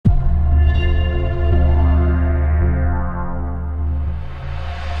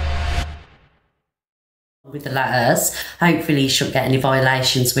with the letters. Hopefully you shouldn't get any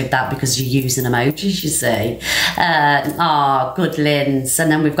violations with that because you're using emojis, you see. Good Linz.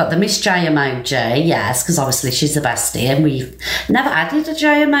 And then we've got the Miss J emoji, yes, because obviously she's the bestie and we've never added a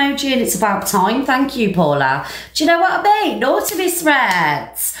J emoji and it's about time. Thank you, Paula. Do you know what I mean? Naughty Miss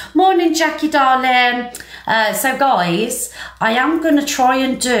Reds. Morning, Jackie darling. So guys, I am going to try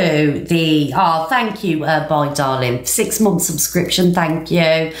and do the, thank you, bye darling, 6 month subscription, thank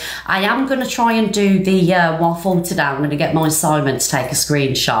you. I am going to try and do the waffle today. I'm going to get my assignment to take a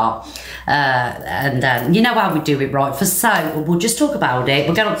screenshot. And then, you know how we do it, right? So we'll just talk about it.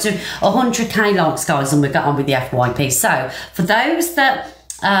 We'll get up to 100k likes, guys, and we'll get on with the FYP. So for those that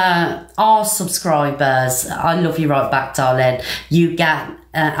are subscribers, I love you right back, darling. You get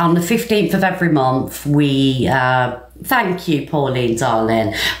on the 15th of every month, we thank you, Pauline,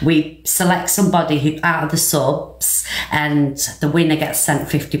 darling. We select somebody who out of the subs, and the winner gets sent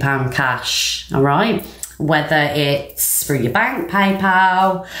 £50 cash. All right. Whether it's through your bank,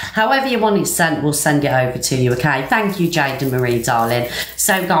 PayPal, however you want it sent, we'll send it over to you, okay? Thank you, Jade and Marie, darling.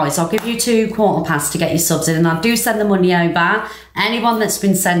 So, guys, I'll give you 2 quarter past to get your subs in, and I do send the money over. Anyone that's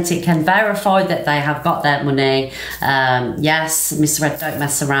been sent it can verify that they have got their money. Yes, Miss Red, don't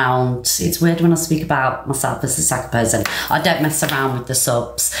mess around. It's weird when I speak about myself as a second person. I don't mess around with the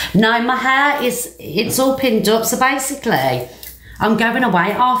subs. No, my hair it's all pinned up, so basically, I'm going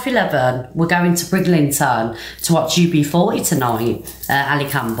away at 11:30. We're going to Bridlington to watch UB40 tonight, Ali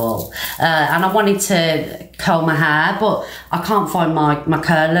Campbell. And I wanted to curl my hair, but I can't find my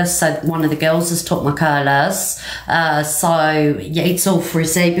curlers. So one of the girls has took my curlers. So yeah, it's all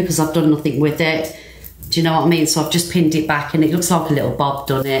frizzy because I've done nothing with it. Do you know what I mean? So I've just pinned it back and it looks like a little bob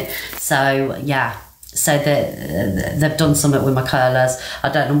done it. So yeah. So they've done something with my curlers. I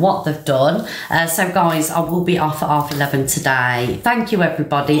don't know what they've done. So guys, I will be off at 11:30 today. Thank you,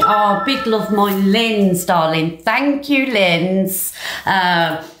 everybody. Oh, big love, my Linz, darling. Thank you, Linz.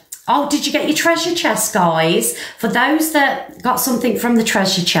 Oh, did you get your treasure chest, guys? For those that got something from the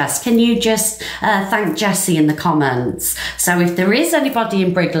treasure chest, can you just thank Jessie in the comments? So if there is anybody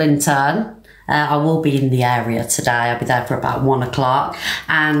in Bridlington, I will be in the area today. I'll be there for about 1 o'clock.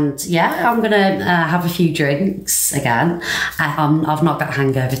 And yeah, I'm going to have a few drinks again. I've not got a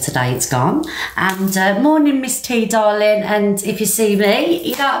hangover today, it's gone. And morning, Miss T, darling. And if you see me,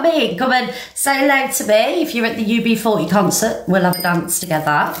 you know what I mean? Come and say hello to me. If you're at the UB40 concert, we'll have a dance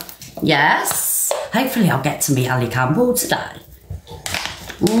together. Yes. Hopefully I'll get to meet Ali Campbell today.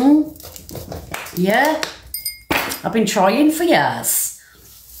 Yeah. I've been trying for years.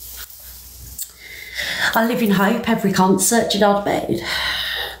 I live in hope every concert, do you know what I mean?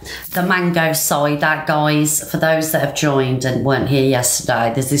 The mango cider, guys, for those that have joined and weren't here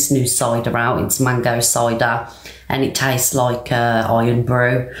yesterday, there's this new cider out. It's mango cider and it tastes like Iron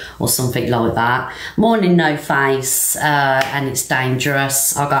Brew or something like that. Morning, No Face, and it's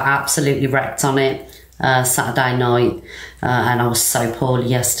dangerous. I got absolutely wrecked on it Saturday night, and I was so poorly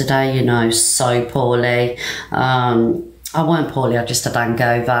yesterday, you know, so poorly. I weren't poorly, I just had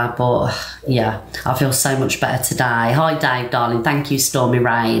hangover, but yeah, I feel so much better today. Hi Dave, darling, thank you, Stormy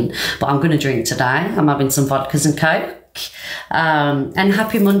Rain. But I'm going to drink today. I'm having some vodkas and Coke. And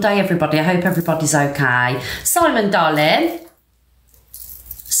happy Monday, everybody. I hope everybody's okay. Simon, darling.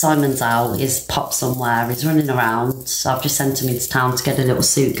 Simon's out, he's popped somewhere, he's running around. So I've just sent him into town to get a little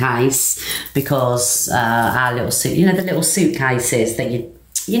suitcase because our little suit, you know, the little suitcases that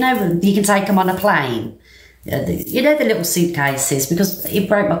you know, you can take them on a plane. You know, the little suitcases, because it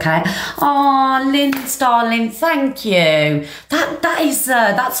broke my cat. Oh, Linz, darling, thank you.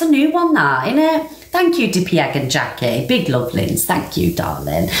 That's a new one, that, isn't it? Thank you, Dippy Egg and Jackie. Big love, Linz. Thank you,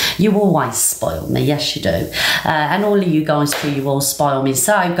 darling. You always spoil me. Yes, you do. And all of you guys too, you all spoil me.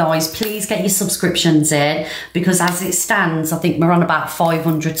 So, guys, please get your subscriptions in, because as it stands, I think we're on about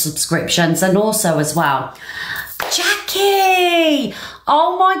 500 subscriptions. And also as well, Jackie!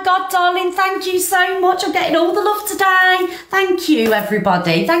 Oh my God, darling, thank you so much. I'm getting all the love today. Thank you,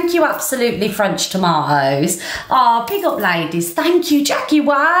 everybody. Thank you, absolutely French tomatoes. Oh, big up, ladies. Thank you, Jackie.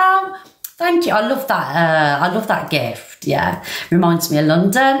 Wow. Thank you. I love that gift. Yeah. Reminds me of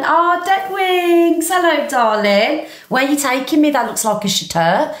London. Oh, Dead Wings. Hello, darling. Where are you taking me? That looks like a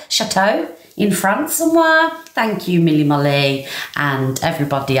chateau in France somewhere. Thank you, Millie Molly and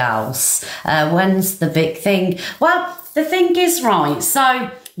everybody else. When's the big thing? Well, the thing is, right,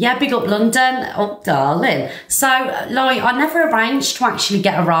 so Yeah, big up London. Oh, darling. So, like, I never arranged to actually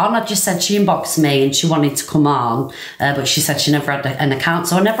get her on. I just said she inboxed me and she wanted to come on. But she said she never had an account.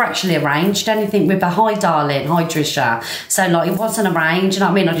 So I never actually arranged anything with her. Hi, darling. Hi, Trisha. So, like, it wasn't arranged. You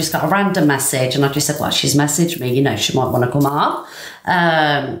know what I mean? I just got a random message and I just said, well, she's messaged me. You know, she might want to come on.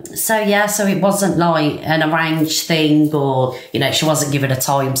 So yeah, so it wasn't like an arranged thing or, you know, she wasn't given a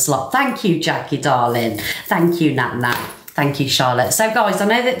time slot. Thank you, Jackie, darling. Thank you, Nat. Thank you, Charlotte. So, guys, I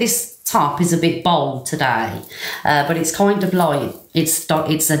know that this top is a bit bold today, but it's kind of like, it's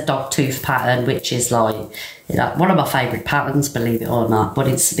a dog tooth pattern, which is like one of my favourite patterns, believe it or not, but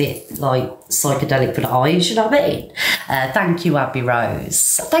it's a bit like psychedelic for the eyes, you know what I mean? Thank you, Abby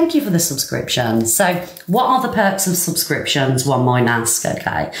Rose. Thank you for the subscription. So what are the perks of subscriptions, one might ask,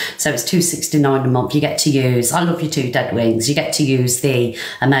 okay? So it's $2.69 a month. You get to use, I love you too, Dead Wings, you get to use the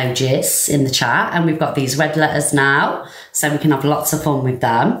emojis in the chat, and we've got these red letters now, so we can have lots of fun with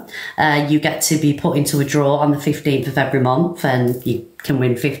them. You get to be put into a draw on the 15th of every month, and you can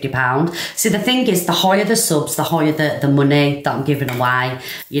win £50. So the thing is, the higher the subs, the higher the money that I'm giving away.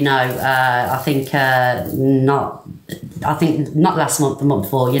 You know, I think not last month, the month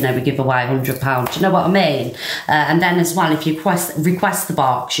before, you know, we give away £100. You know what I mean? And then as well, if you request the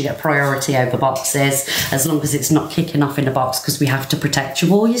box, you get priority over boxes, as long as it's not kicking off in the box, because we have to protect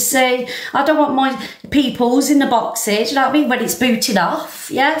you all, you see. I don't want my peoples in the boxes, you know what I mean, when it's booted off,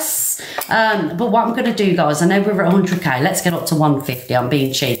 yes. But what I'm going to do, guys, I know we're at 100k, let's get up to 150. I'm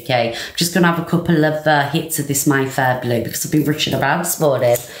being cheeky. I'm just going to have a couple of hits of this Mayfair blue, because I've been rushing around this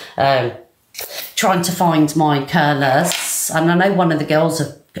morning, trying to find my curlers. And I know one of the girls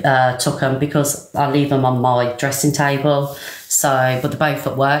have took them, because I leave them on my dressing table. So, but they're both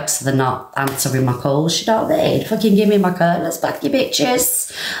at work, so they're not answering my calls, you know what I mean? Fucking give me my curlers back, you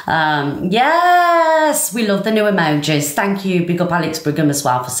bitches. Yes, we love the new emojis. Thank you, big up Alex Brigham as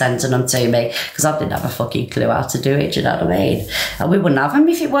well for sending them to me, because I didn't have a fucking clue how to do it, you know what I mean? And we wouldn't have them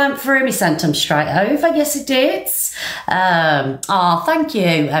if it weren't for him. He sent them straight over, yes he did. Oh, thank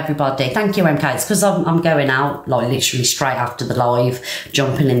you, everybody. Thank you, MK. It's because I'm going out, like, literally straight after the live,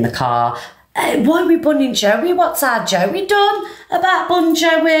 jumping in the car. Why are we bunning Joey? What's our Joey done about bun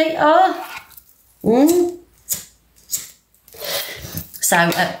Joey? So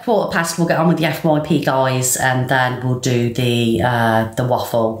at 15:15 we'll get on with the FYP, guys, and then we'll do the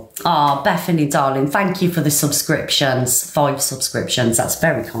waffle. Oh, Bethany, darling, thank you for the subscriptions. 5 subscriptions. That's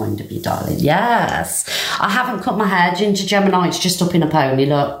very kind of you, darling. Yes. I haven't cut my hair, Ginger Gemini. It's just up in a pony,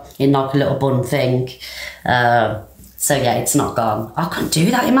 look, in like a little bun thing. So yeah, it's not gone. I couldn't do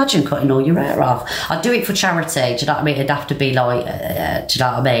that. Imagine cutting all your hair off. I'd do it for charity. Do you know what I mean? It'd have to be like, do you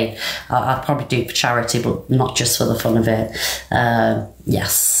know what I mean? I'd probably do it for charity, but not just for the fun of it.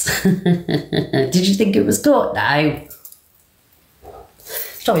 Yes. Did you think it was good? No.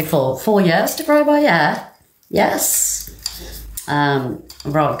 It's took me 4 years to grow my hair. Yes.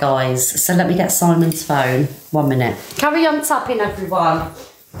 Right, guys. So let me get Simon's phone. 1 minute. Carry on tapping, everyone.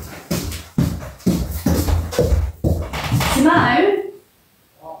 Simone,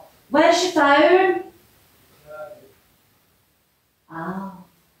 where's your phone? Oh.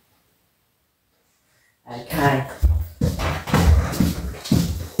 Okay.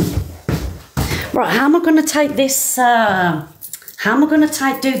 Right, how am I going to take this, how am I going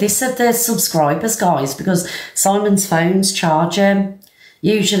to do this of the subscribers, guys? Because Simon's phone's charging.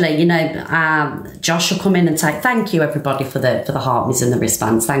 Usually, you know, Josh will come in and take, thank you everybody for the heartmies and the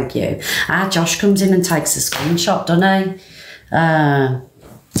wristbands, thank you. Josh comes in and takes a screenshot, doesn't he?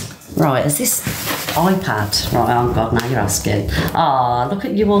 Right, is this iPad? Right, oh God, now you're asking. Look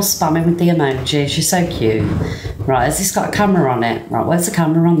at you all spamming with the emojis, you're so cute. Right, has this got a camera on it? Right, where's the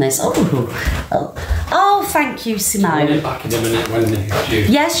camera on this? Oh, thank you, Simone. I'll it back in a minute when it's due.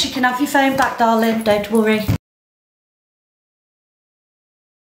 Yes, you can have your phone back, darling, don't worry.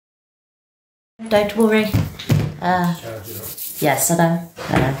 Don't worry. Yes, I know.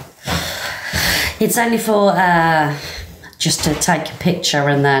 It's only for just to take a picture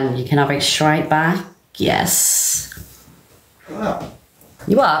and then you can have it straight back. Yes. Wow.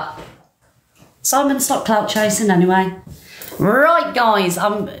 You what? Simon's not clout chasing anyway. Right, guys.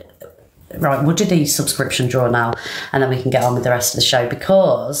 Right, we'll do the subscription draw now and then we can get on with the rest of the show,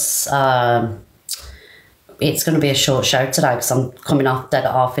 because it's going to be a short show today because I'm coming off dead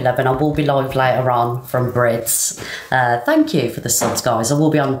at 11:30. I will be live later on from Brids. Thank you for the subs, guys. I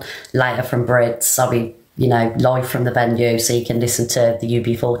will be on later from Brids. I'll be, you know, live from the venue so you can listen to the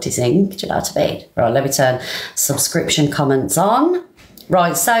UB40 sing. Do you know what I mean? Right, let me turn subscription comments on.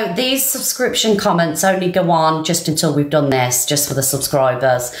 Right, so these subscription comments only go on just until we've done this, just for the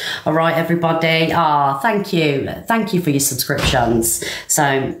subscribers. All right, everybody. Thank you. Thank you for your subscriptions.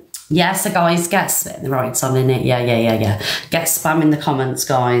 So, yeah, so guys, right, it's on in it. Yeah. Get spam in the comments,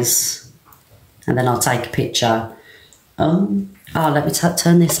 guys. And then I'll take a picture. Let me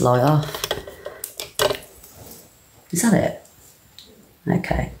turn this light off. Is that it?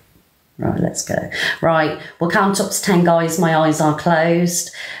 Okay. Right, let's go. Right, we'll count up to 10, guys. My eyes are closed.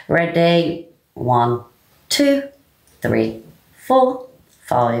 Ready? 1, 2, 3, 4,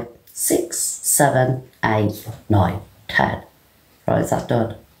 5, 6, 7, 8, 9, 10. Right, is that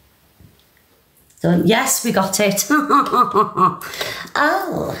done? Done? Yes, we got it. Oh.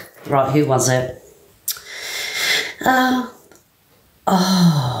 Right, who was it?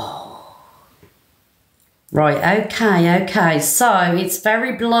 Right, okay. So, it's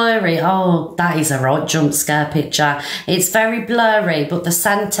very blurry. Oh, that is a right jump scare picture. It's very blurry, but the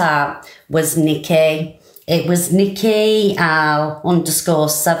centre was Nikki. It was Nikki Al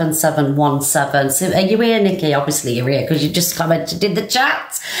 _7717. So, are you here, Nikki? Obviously, you're here because you just commented in the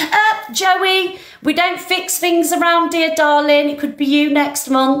chat. Joey, we don't fix things around here, darling. It could be you next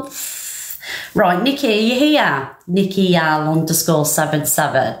month. Right, Nikki, are you here? Nikki Al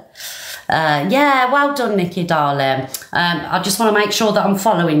 _77. Yeah, well done, Nikki, darling. I just want to make sure that I'm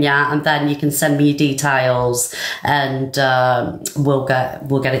following you, and then you can send me your details, and we'll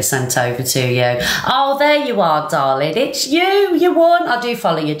get it sent over to you. Oh, there you are, darling. It's you. You won. I do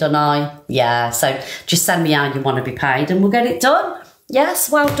follow you, don't I? Yeah. So just send me how you want to be paid, and we'll get it done. Yes,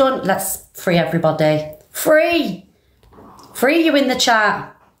 well done. Let's free everybody. Free you in the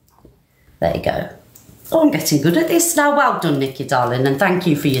chat. There you go. Oh, I'm getting good at this now. Well done, Nikki, darling, and thank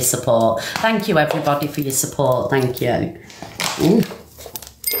you for your support. Thank you, everybody, for your support. Thank you.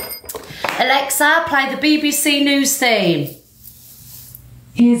 Alexa, play the BBC News theme.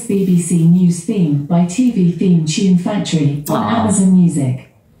 Here's BBC News theme by TV Theme Tune Factory on Amazon Music.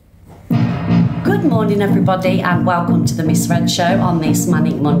 Good morning, everybody, and welcome to the Miss Red Show on this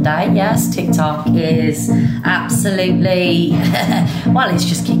Manic Monday. Yes, TikTok is absolutely, well, it's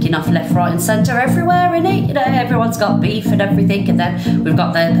just kicking off left, right and centre everywhere, isn't it? You know, everyone's got beef and everything, and then we've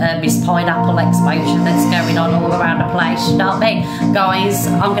got the Miss Pineapple explosion that's going on all around the place, you know what I mean? Guys,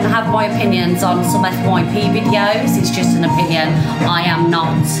 I'm going to have my opinions on some FYP videos. It's just an opinion. I am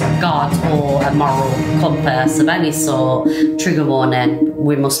not God or a moral compass of any sort. Trigger warning,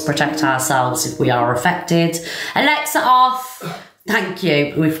 we must protect ourselves if we are affected. Alexa off. Thank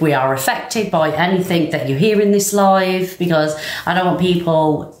you if we are affected by anything that you hear in this live, because I don't want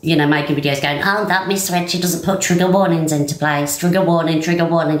people, you know, making videos going, oh, that Miss Red, she doesn't put trigger warnings into place. Trigger warning, trigger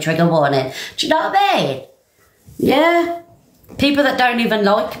warning, trigger warning. Do you know what I mean? Yeah. People that don't even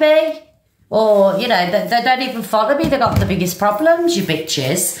like me, or, you know, they don't even follow me, they've got the biggest problems, you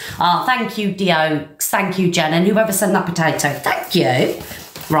bitches. Thank you, Deokes. Thank you, Jen. And whoever sent that potato, thank you.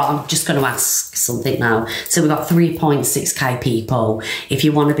 Right, I'm just going to ask something now. So we've got 3.6k people. If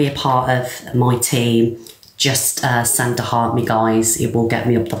you want to be a part of my team, just send a heart me, guys. It will get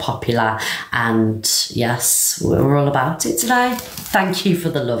me up the popular. And yes, we're all about it today. Thank you for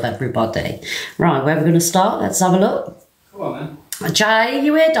the love, everybody. Right, where are we going to start? Let's have a look. Come on, then. Jay,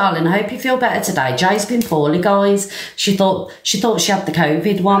 you here, darling? I hope you feel better today. Jay's been poorly, guys. She thought she had the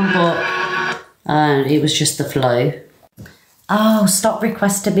COVID one, but it was just the flu. Oh, stop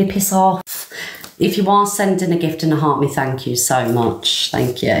requesting me, piss off. If you are sending a gift and a heart me, thank you so much.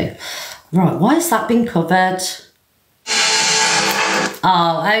 Thank you. Right, why has that been covered?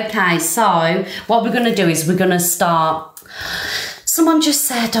 Oh, okay. So what we're going to do is we're going to start. Someone just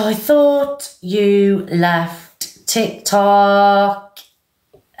said, I thought you left TikTok.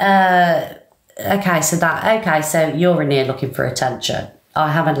 Okay, so you're in here looking for attention.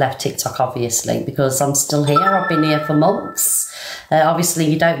 I haven't left TikTok, obviously, because I'm still here. I've been here for months. Obviously,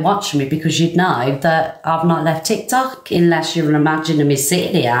 you don't watch me because you'd know that I've not left TikTok unless you're imagining me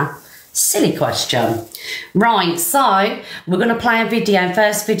sitting here. Silly question. Right, so we're going to play a video,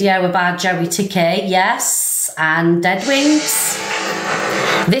 first video about Joey Tiki, yes, and Dead Wings.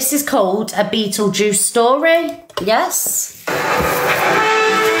 This is called A Beetlejuice Story, yes.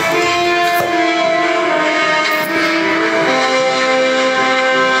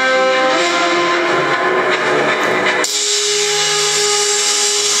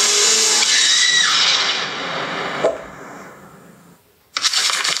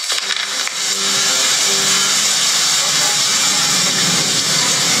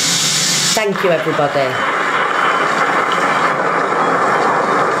 Thank you, everybody.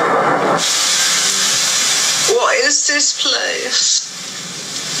 What is this place?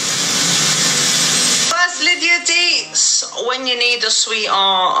 Where's Lydia Deetz? when you need a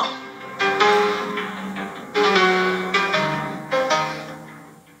sweetheart.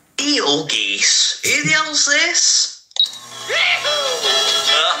 Eel geese. Who the hell's this?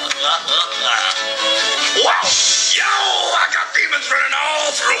 Wow! Yo! I got demons running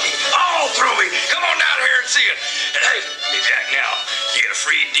all through me. All through me. Come on down here and see it. And hey Jack, now, you get a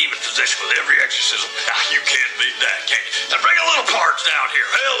free demon possession with every exorcism. You can't beat that, can you? Now bring a little cards down here.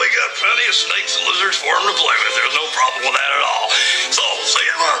 Hell, we got plenty of snakes and lizards for them to play with. There's no problem with that at all. So, say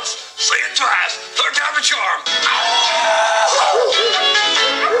it once, say it twice, third time a charm.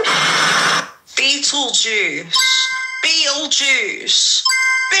 Beetlejuice. Beetlejuice.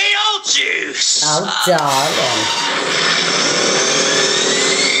 Beetlejuice. Oh, darling.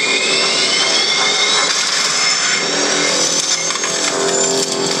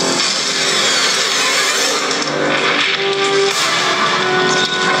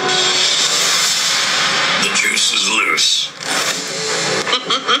 The juice is loose.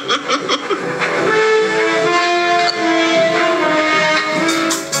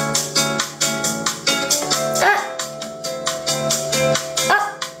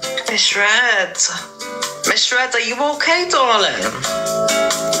 Miss Red. Miss Red, are you okay, darling?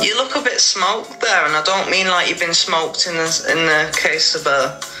 You look a bit smoked there, and I don't mean like you've been smoked in the case of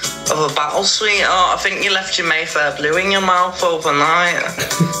a battle, sweetheart. I think you left your Mayfair Blue in your mouth overnight.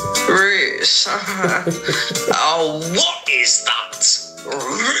 Roots. Oh, what is that?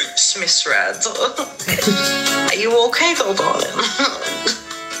 Roots, Miss Red. Are you okay though, darling?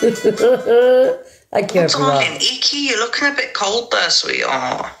 Thank you, everyone. Darling, Iki, you're looking a bit cold there,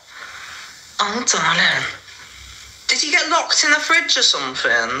 sweetheart. Oh, darling. Did you get locked in a fridge or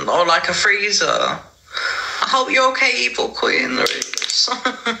something? Or like a freezer? I hope you're okay, evil queen. Roots. Well,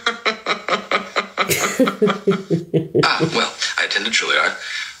 I attended Juilliard.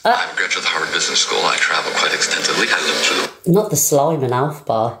 I'm a graduate of the Harvard Business School. I travel quite extensively. I lived through the Not the slime and Alf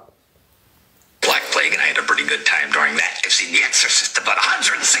bar. Black Plague, and I had a pretty good time during that. I've seen The Exorcist about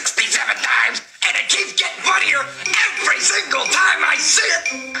 167 times, and it keeps getting funnier every single time I see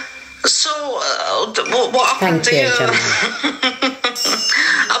it. So, what happened Thank you, to Gemma.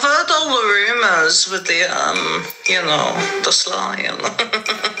 I've heard all the rumours with the, the slime.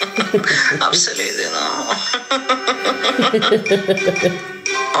 Absolutely not.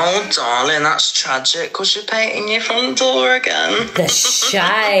 Oh, darling, that's tragic, because you're painting your front door again. The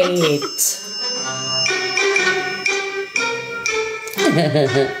shade.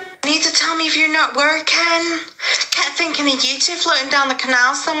 Need to tell me if you're not working? Kept thinking of you two floating down the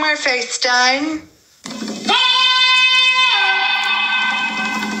canal somewhere face down.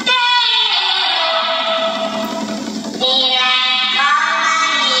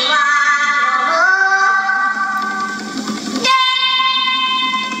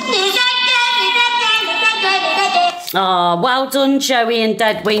 Oh, well done, Joey and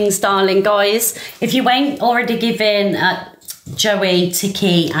Dead Wings, darling guys. If you ain't already given Joey,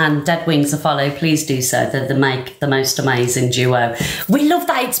 Tiki and Dead Wings a follow, please do so. They make the most amazing duo. We love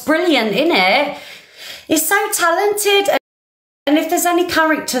that. It's brilliant, isn't it? It's so talented. And if there's any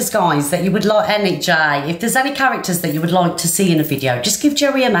characters, guys, that you would like, NJ, if there's any characters that you would like to see in a video, just give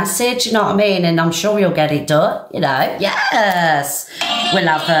Joey a message, you know what I mean? And I'm sure he'll get it done, you know? Yes. We'll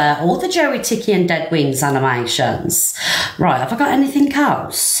have all the Joey, Tiki and Dead Wings animations. Right, have I got anything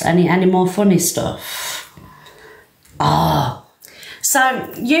else? Any more funny stuff? Oh.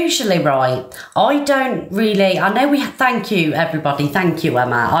 So usually, right, I don't really, I know thank you everybody, thank you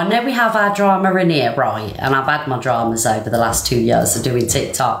Emma. I know we have our drama in here, right, and I've had my dramas over the last 2 years of doing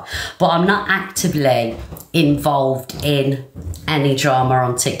TikTok, but I'm not actively involved in any drama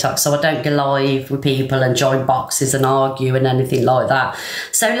on TikTok, so I don't go live with people and join boxes and argue and anything like that.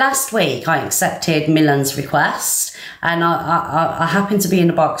 So last week I accepted Milan's request, and I happened to be in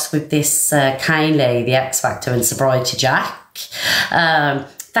a box with this Kaylee, the X Factor and Sobriety Jack.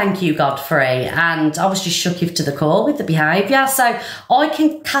 Thank you, Godfrey, and I was just shook to the core with the behaviour. So I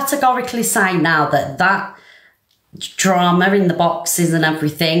can categorically say now that drama in the boxes and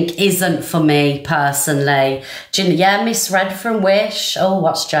everything isn't for me personally. Yeah, Miss Red from Wish. Oh,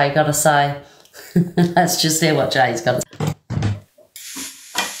 what's Jay got to say? Let's just hear what Jay's got to say.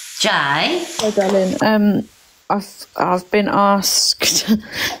 Jay? Hi, darling. I've been asked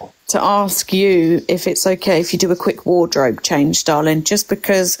to ask you if it's okay if you do a quick wardrobe change, darling, just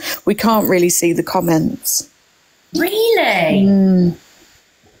because we can't really see the comments. Really?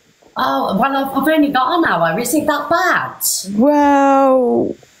 Oh, well, I've only got an hour. Is it that bad?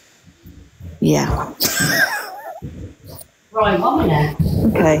 Well, yeah. Right, 1 minute.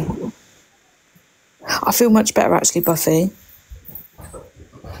 Okay. I feel much better, actually, Buffy.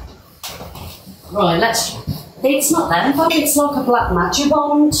 Right, let's It's not them, but it's like a black magic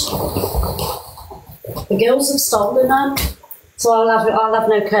wand. The girls have stolen them, so I'll have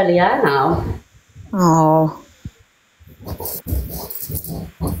no curly hair now. Oh.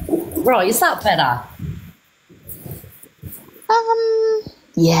 Right, is that better?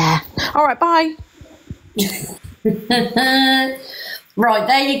 Yeah. All right, bye. Right,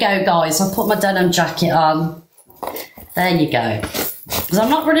 there you go, guys. I'll put my denim jacket on. There you go. Because I'm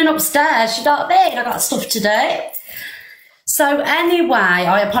not running upstairs, you know what I mean? I've got stuff to do. So anyway,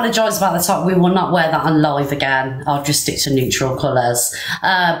 I apologise about the top. We will not wear that on live again. I'll just stick to neutral colours.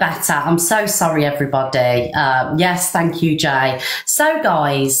 Better. I'm so sorry, everybody. Yes, thank you, Jay. So,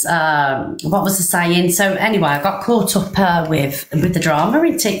 guys, what was I saying? So anyway, I got caught up with the drama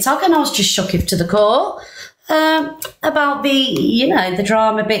in TikTok, and I was just shook to the core about the, you know, the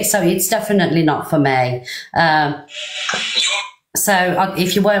drama bit. So it's definitely not for me. So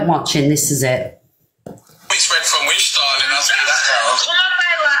if you weren't watching, this is it. It's read from which darling? I'll say that now. Come on,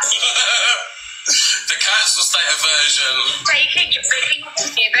 Bella. The council state aversion. Take it, you're freaking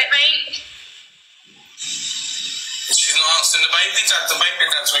give it, mate. She's not answering the baby dad. The baby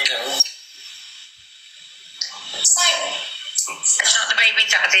dad's ringing. It's not the baby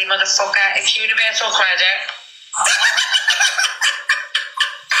daddy, motherfucker. It's universal credit.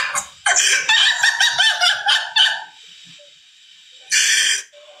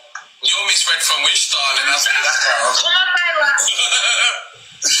 You're misread from which darling? I'll say that now. Come on, Bella.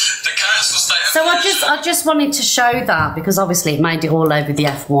 The council state So I just wanted to show that because obviously it made it all over the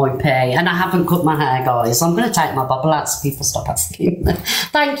FYP, and I haven't cut my hair, guys. I'm going to take my bubble out so people stop asking.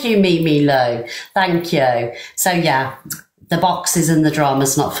 Thank you, Mimi Lou. Thank you. So yeah, the boxes and the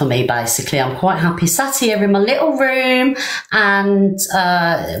drama's not for me, basically. I'm quite happy sat here in my little room, and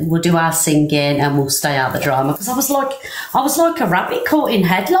we'll do our singing and we'll stay out the drama, because I was like a rabbit caught in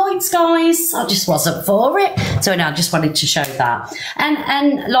headlights, guys. I just wasn't for it. So anyway, I just wanted to show that.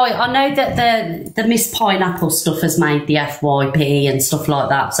 And like, I know that the Miss Pineapple stuff has made the FYP and stuff like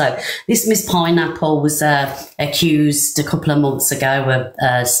that. So this Miss Pineapple was accused a couple of months ago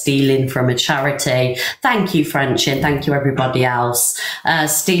of stealing from a charity. Thank you, French, and thank you, everybody else.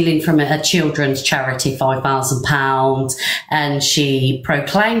 Stealing from a children's charity, £5,000, and she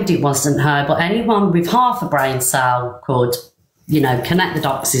proclaimed it wasn't her, but anyone with half a brain cell could, you know, connect the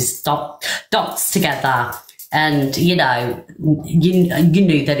dots together. And, you know, you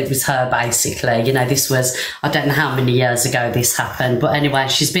knew that it was her, basically. You know, this was, I don't know how many years ago this happened. But anyway,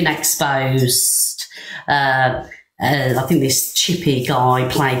 she's been exposed. I think this Chippy guy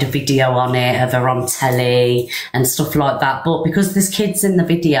played a video on it of her on telly and stuff like that. But because there's kids in the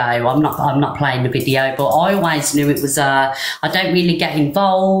video, I'm not playing the video, but I always knew it was I don't really get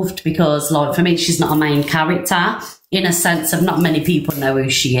involved because, like, for me, she's not a main character, in a sense of not many people know who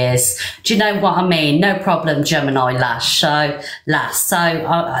she is. Do you know what I mean? No problem, Gemini Lash. So,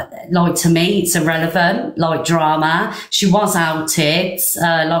 like, to me, it's irrelevant, like, drama. She was outed.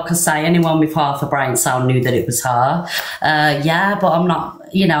 Like I say, anyone with half a brain cell knew that it was her. Yeah, but I'm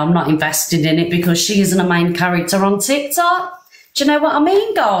not, you know, I'm not invested in it because she isn't a main character on TikTok. Do you know what I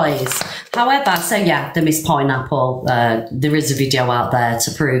mean, guys? However, so yeah, the Miss Pineapple, there is a video out there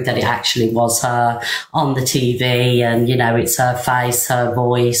to prove that it actually was her on the TV, and, you know, it's her face, her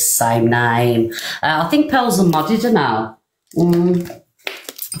voice, same name. I think Pearls and Modded are now.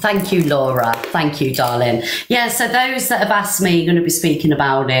 Thank you, Laura. Thank you, darling. Yeah, so those that have asked me, you're going to be speaking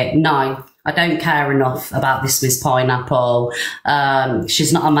about it. No, I don't care enough about this Miss Pineapple.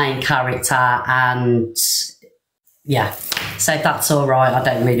 She's not a main character, and yeah, so that's all right. I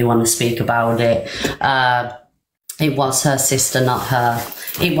don't really want to speak about it. It was her sister, not her.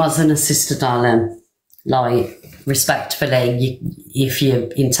 It wasn't a sister, darling. Like, respectfully, if you're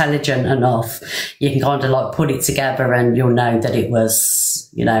intelligent enough, you can kind of like put it together and you'll know that it was,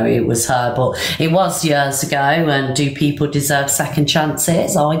 you know, it was her. But it was years ago, and do people deserve second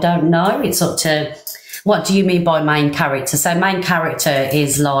chances? I don't know. It's up to... What do you mean by main character? So main character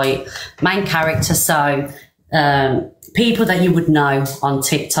is like, main character, so... people that you would know on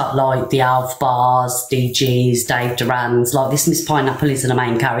TikTok, like the Alf Bars, DGs, Dave Durans. Like, this Miss Pineapple isn't a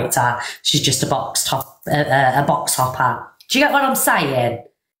main character. She's just a box hopper. Do you get what I'm saying?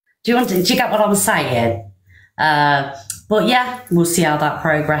 Do you get what I'm saying? But yeah, we'll see how that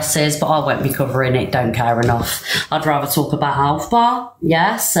progresses, but I won't be covering it, don't care enough. I'd rather talk about Alf Bar,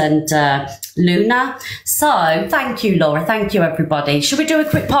 yes, and Luna. So, thank you, Laura, thank you, everybody. Should we do a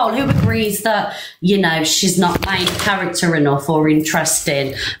quick poll? Who agrees that, you know, she's not main character enough or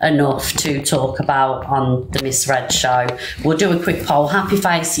interesting enough to talk about on the Miss Red show? We'll do a quick poll. Happy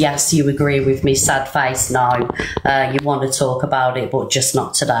face, yes, you agree with me. Sad face, no. You want to talk about it, but just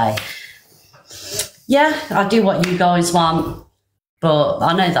not today. yeah, I do what you guys want, but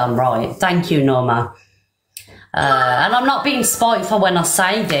I know that I'm right. Thank you, Norma. And I'm not being spiteful when I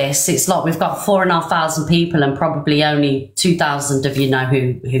say this. It's like we've got 4,500 people and probably only 2,000 of you know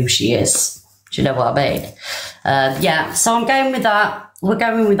who she is. Do you know what I mean? Yeah, so I'm going with that. We're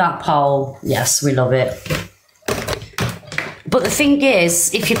going with that poll. Yes, we love it. But the thing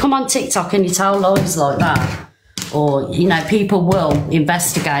is, if you come on TikTok and you tell lies like that, or, you know, people will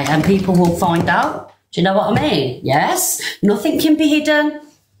investigate and people will find out. Do you know what I mean? Yes, nothing can be hidden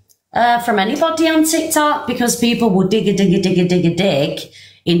from anybody on TikTok, because people will dig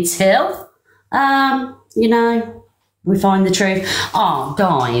until, you know, we find the truth. Oh,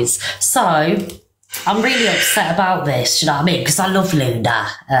 guys, so I'm really upset about this, do you know what I mean? Because I love Luna,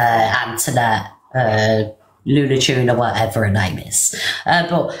 Antoinette, Luna Tuna, whatever her name is.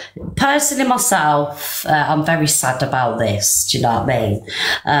 But personally myself, I'm very sad about this. Do you know what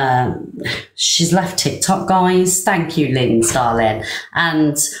I mean? She's left TikTok, guys. Thank you, Lynn's darling.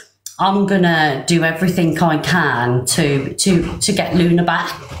 And I'm gonna do everything I can to get Luna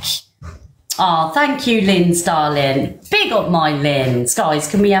back. Oh, thank you, Lynn's darling. Big up my Lynn's. Guys,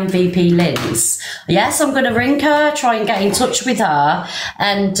 can we MVP Lynn's? Yes, I'm going to ring her, try and get in touch with her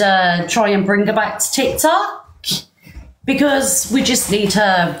and try and bring her back to TikTok, because we just need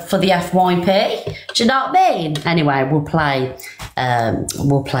her for the FYP. Do you know what I mean? Anyway, we'll play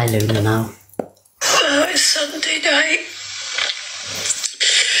Luna now. Well, it's Sunday night.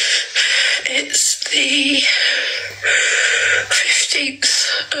 It's the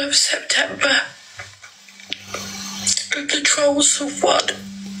 15th of September, and the trolls have won.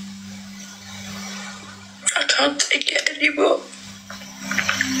 I can't take it anymore.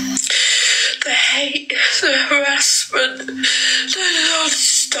 The hate, the harassment, the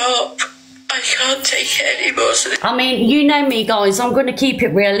non-stop. I can't take it anymore. I mean, you know me, guys, I'm going to keep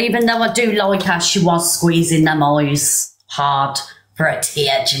it real, even though I do like how she was squeezing them eyes hard for a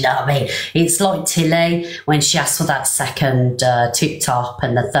tear, do you know what I mean? It's like Tilly when she asked for that second tip top,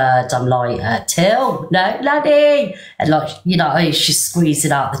 and the third, I'm like, Till, no, laddie. And like, you know, she's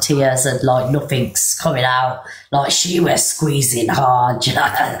squeezing out the tears and like nothing's coming out. Like she was squeezing hard, you know.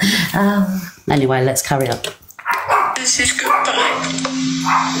 Anyway, let's carry on. This is goodbye.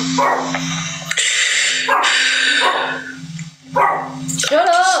 Shut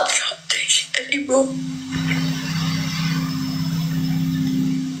up! I can't take it anymore.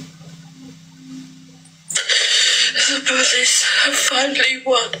 The bullies have finally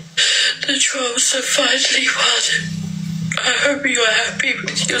won. The trolls have finally won. I hope you are happy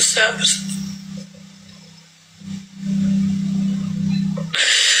with yourselves.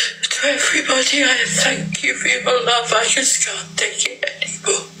 To everybody, I thank you for your love. I just can't take it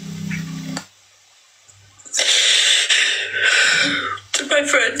anymore. To my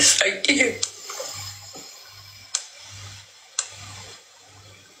friends, thank you.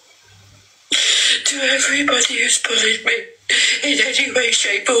 To everybody who's bullied me in any way,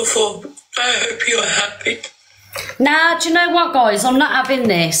 shape or form, I hope you're happy. Now, do you know what, guys? I'm not having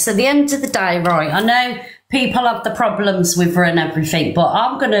this. At the end of the day, right, I know people have the problems with her and everything, but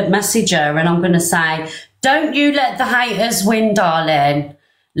I'm going to message her and I'm going to say, don't you let the haters win, darling.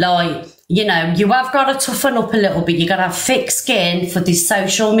 Like, you know, you have got to toughen up a little bit. You got to have thick skin for this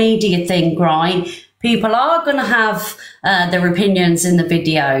social media thing, right? People are going to have their opinions in the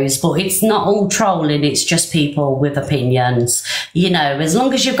videos, but it's not all trolling. It's just people with opinions. You know, as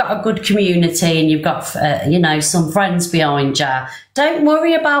long as you've got a good community and you've got, you know, some friends behind you, don't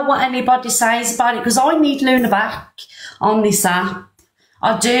worry about what anybody says about it, because I need Luna back on this app.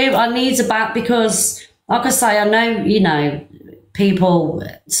 I do. I need her back because, like I say, I know, you know, people,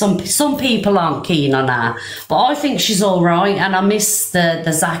 some people aren't keen on her, but I think she's all right, and I miss the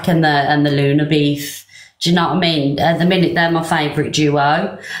Zach and the Luna beef. Do you know what I mean? At the minute, they're my favourite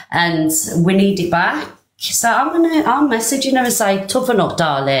duo, and we need it back. So I'm messaging her and say, toughen up,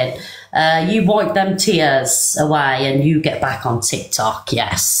 darling. You wipe them tears away and you get back on TikTok.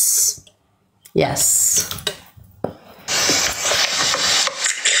 Yes. Yes.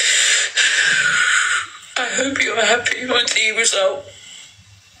 I hope you're happy with the result.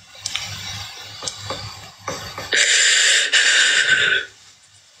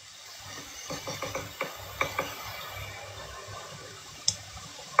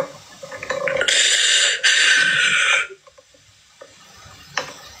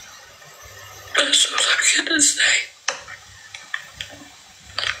 That's all I'm gonna say.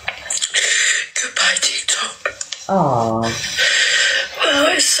 Goodbye, TikTok. Oh. Well,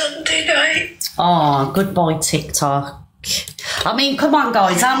 it's Sunday night. Oh, goodbye, TikTok. I mean, come on,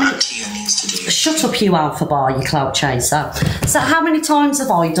 guys. How many... Shut up, you Alpha Bar, you clout chaser. So how many times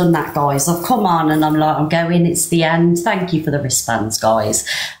have I done that, guys? I've come on and I'm like, I'm going, it's the end. Thank you for the response, guys.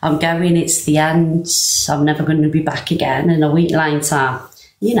 I'm going, it's the end. I'm never going to be back again. And a week later,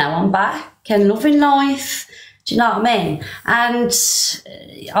 you know, I'm back and loving life. Do you know what I mean? And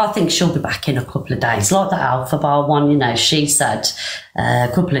I think she'll be back in a couple of days. Like the Alpha Bar one, you know, she said a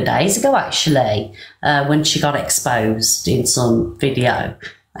couple of days ago, actually, when she got exposed in some video.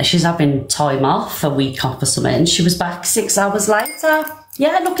 She's having time off, a week off or something, and she was back 6 hours later.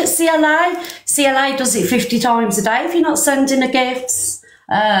 Yeah, look at CLA. CLA does it 50 times a day if you're not sending her gifts.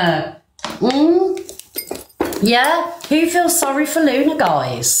 Yeah, who feels sorry for Luna,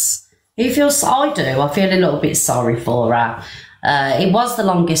 guys? Who feels? I do. I feel a little bit sorry for her. It was the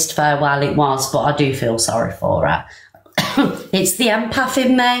longest farewell, it was, but I do feel sorry for her. It's the empath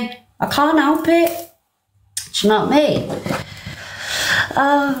in me. I can't help it. Do you know what I mean?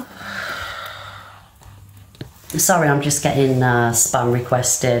 Sorry, I'm just getting spam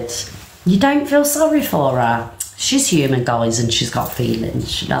requested. You don't feel sorry for her? She's human, guys, and she's got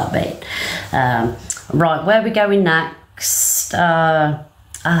feelings. You know what I mean? Right, where are we going next?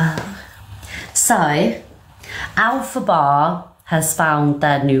 So, Alpha Bar has found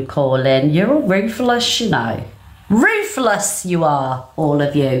their new calling. You're all ruthless, you know. Ruthless you are, all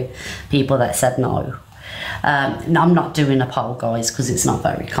of you people that said no. I'm not doing a poll, guys, because it's not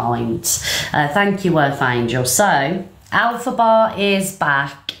very kind. Thank you, Earth Angel. So, Alpha Bar is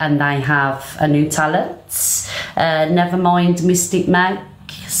back and they have a new talent. Never mind Mystic Meg,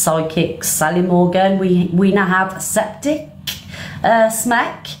 Psychic Sally Morgan. We now have Septic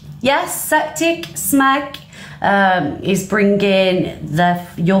Smeg. Yes, Septic Smeg is bringing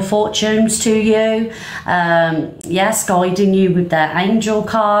your fortunes to you. Yes, guiding you with their angel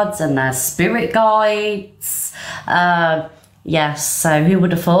cards and their spirit guides. Yes, so who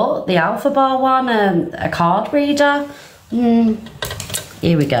would have thought? The Alpha Bar one, a card reader.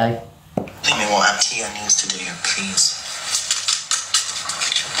 Here we go. Tell me what Tia needs to do, please.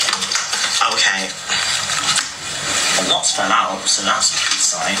 Okay. Lots fell out, so that's a good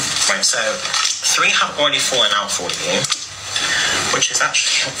sign. Right, so 3 have already fallen out for you, which is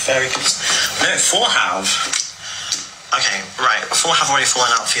actually a very good. No, 4 have. Okay, right. 4 have already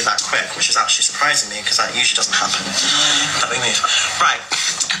fallen out for you that quick, which is actually surprising me because that usually doesn't happen. That big move. Right,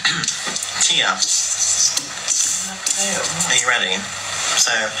 Tia. Are you ready?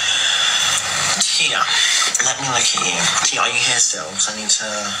 So, Tia, let me look at you. Tia, are you here still? So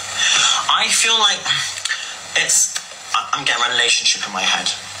I feel like I'm getting a relationship in my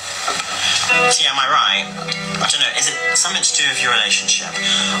head. Tia, am I right? I don't know, is it something to do with your relationship?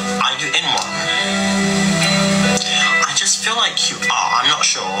 Are you in one? I just feel like you are, I'm not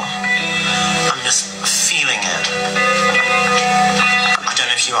sure. I'm just feeling it. I don't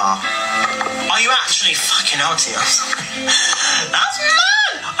know if you are. Are you actually fucking out, Tia? I'm sorry. That's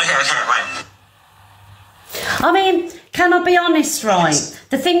mad! Okay, right. I mean, can I be honest, right?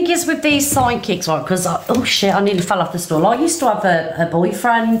 The thing is with these psychics, right, because, oh shit, I nearly fell off the stool. I used to have a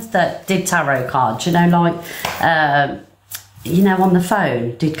boyfriend that did tarot cards, you know, like, you know, on the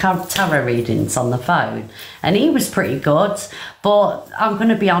phone, did tarot readings on the phone. And he was pretty good, but I'm going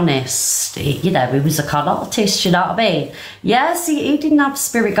to be honest, you know, he was a con artist, you know what I mean? Yes, he didn't have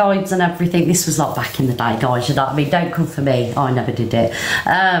spirit guides and everything. This was like back in the day, guys, you know what I mean? Don't come for me, I never did it.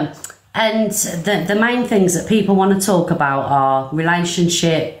 And the main things that people want to talk about are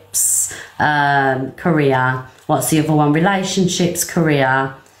relationships, career. What's the other one? Relationships,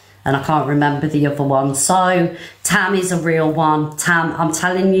 career. And I can't remember the other one. So Tam is a real one. Tam, I'm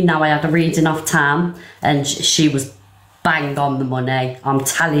telling you now, I had a reading off Tam and she was bang on the money. I'm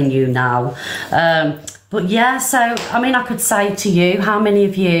telling you now. But yeah, so, I mean, I could say to you, how many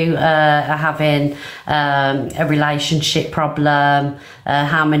of you are having a relationship problem?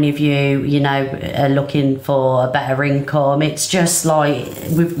 How many of you, you know, are looking for a better income? It's just like,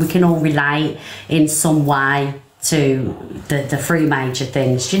 we can all relate in some way to the 3 major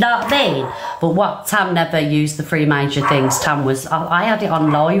things. Do you know what I mean? But what, Tam never used the 3 major things. Tam was, I had it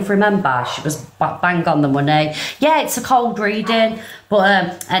on live, remember? She was bang on the money. Yeah, it's a cold reading.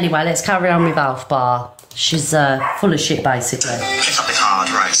 But anyway, let's carry on with Alpha Bar. She's full of shit, basically. Pick up the card,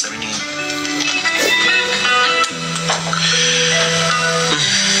 right, so we need...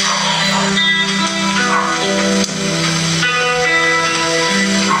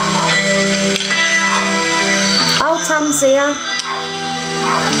 Oh, Tam's here.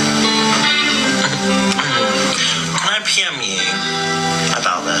 Can I PM you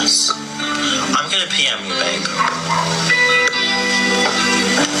about this? I'm gonna PM you, babe.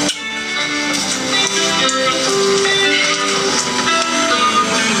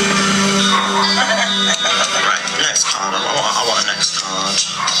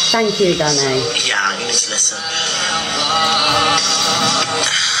 Thank you, Danny. Yeah, you need to listen.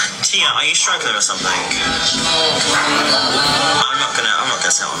 Tia, are you struggling with something? I'm not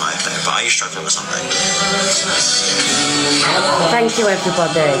gonna say it on my thing, but are you struggling with something? Thank you,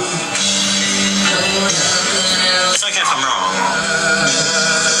 everybody. It's okay if I'm wrong.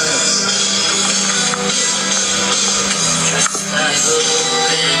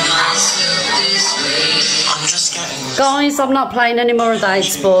 I'm just getting... Guys, I'm not playing any more of that.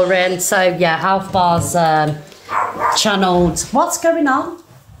 It's boring. So yeah, Alf Bar's channeled. What's going on?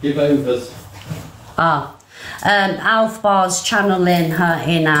 Give overs. Alf Bar's channeling her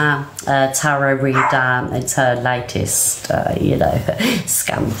inner tarot reader. It's her latest,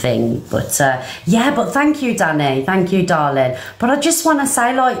 scam thing. But yeah, but thank you, Danny. Thank you, darling. But I just want to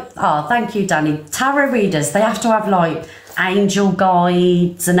say, thank you, Danny. Tarot readers, they have to have angel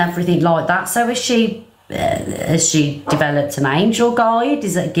guides and everything like that. So has she developed an angel guide?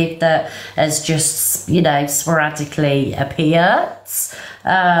 Is it a gift that has just sporadically appeared?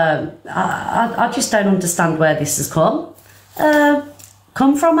 I just don't understand where this has come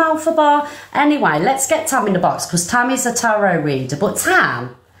from, Alpha Bar. Anyway, let's get Tam in the box, because Tam is a tarot reader. But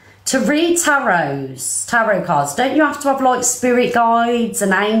Tam, to read tarot cards, don't you have to have spirit guides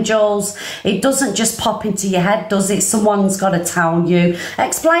and angels? It doesn't just pop into your head, does it? Someone's got to tell you.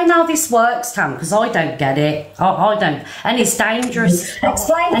 Explain how this works, Tam, because I don't get it. I don't, and it's dangerous.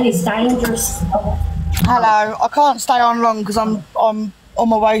 Explain, and it's dangerous. Hello, I can't stay on long because I'm on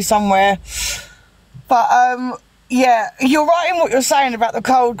my way somewhere. But yeah, you're right in what you're saying about the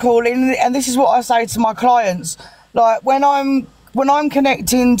cold calling, and this is what I say to my clients. When I'm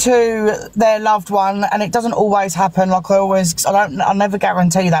connecting to their loved one, and it doesn't always happen. I never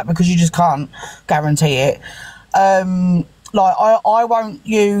guarantee that, because you just can't guarantee it. I won't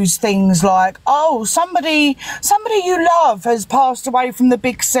use things like, oh, somebody you love has passed away from the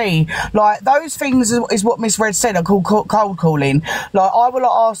big sea. Those things is what Miss Red said are called cold calling. I will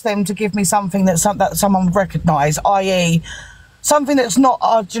ask them to give me something that someone would recognise, i.e. something that's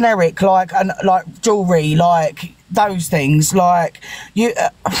not generic, like jewellery, those things. I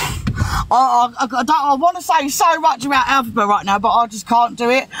want to say so much about Alphabet right now, but I just can't do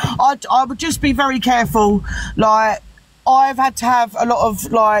it. I would just be very careful. I've had to have a lot of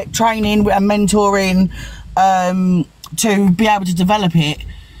training and mentoring to be able to develop it,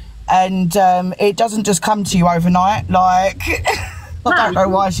 and it doesn't just come to you overnight. I don't know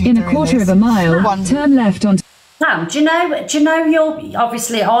why she's in doing a quarter this. of a mile, turn left onto. Sam, do you know you're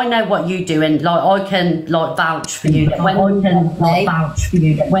obviously, I know what you do, and I can vouch for you. When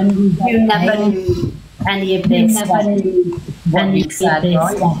you never knew any of this, when you said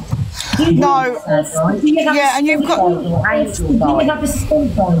right. No, yeah, and you've got. Do you have a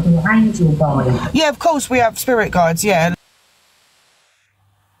spirit guide or angel guide? Yeah, of course we have spirit guides. Yeah.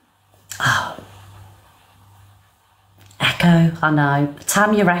 Echo, I know.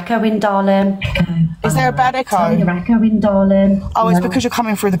 Tam, you're echoing, darling. Echo. Is there a bad echo? Tam, you're echoing, darling. Oh, it's because you're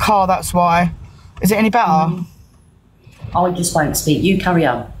coming through the car, that's why. Is it any better? I just won't speak. You carry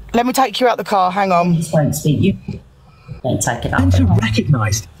on. Let me take you out the car, hang on. I just won't speak. You don't take it up. Enter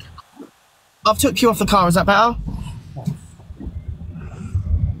recognised. I've took you off the car, is that better?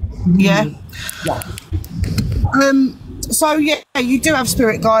 Yeah? Yeah. So yeah, you do have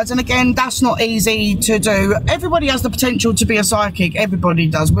spirit guides, and again, that's not easy to do. Everybody has the potential to be a psychic. Everybody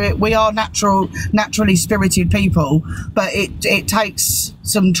does. We are naturally spirited people, but it takes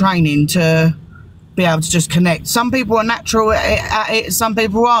some training to be able to just connect. Some people are natural at it, some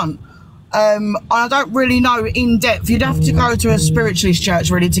people aren't. I don't really know in depth. You'd have to go to a spiritualist church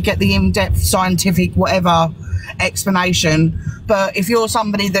really to get the in-depth scientific whatever explanation. But if you're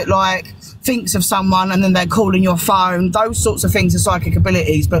somebody that thinks of someone and then they're calling your phone, those sorts of things are psychic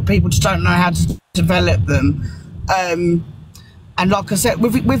abilities, but people just don't know how to develop them. And like I said,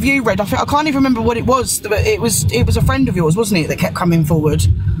 with you, Red, I can't even remember what it was. But it was a friend of yours, wasn't it, that kept coming forward?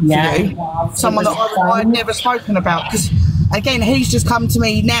 Yeah, for you? Someone that I'd never spoken about, because again, he's just come to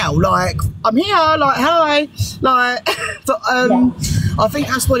me now, I'm here, hi, but I think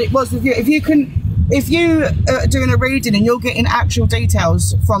that's what it was with you. If you are doing a reading and you're getting actual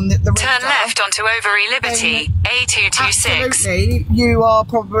details from the reader, turn left onto Overy Liberty, A226. Absolutely, you are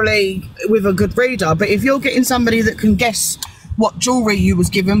probably with a good reader. But if you're getting somebody that can guess what jewellery you was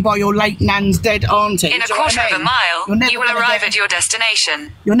given by your late nan's dead auntie, in a quarter of a mile, you will arrive at your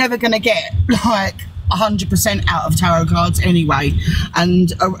destination. You're never going to get 100% out of tarot cards anyway,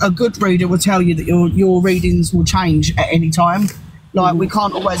 and a good reader will tell you that your readings will change at any time. We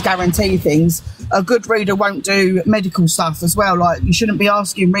can't always guarantee things. A good reader won't do medical stuff as well. You shouldn't be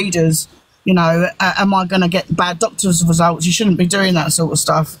asking readers You know, am I going to get bad doctor's results? You shouldn't be doing that sort of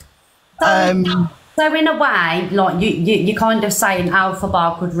stuff. So in a way, like you kind of saying Alpha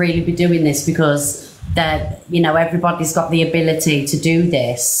Bar could really be doing this because everybody's got the ability to do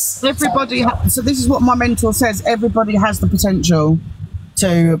this. Everybody. So this is what my mentor says. Everybody has the potential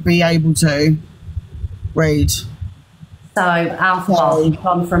to be able to read. So Alpha Bar's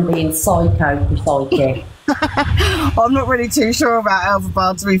gone from being psycho to psychic. I'm not really too sure about Alpha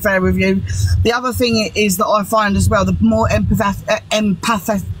Bar, to be fair with you. The other thing is that I find as well, the more empathetic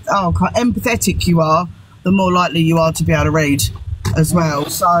you are, the more likely you are to be able to read as well.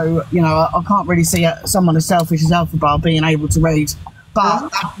 So, you know, I can't really see someone as selfish as Alpha Bar being able to read. But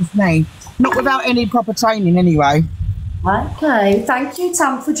that's just me. Not without any proper training anyway. Okay, thank you,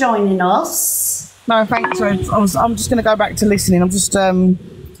 Tam, for joining us. No, thanks. I'm just going to go back to listening. I'm just going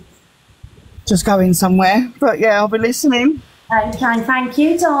somewhere. But yeah, I'll be listening. Okay, thank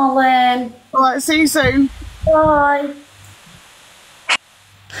you, darling. All right, see you soon. Bye.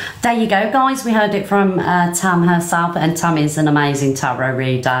 There you go, guys. We heard it from Tam herself, and Tam is an amazing tarot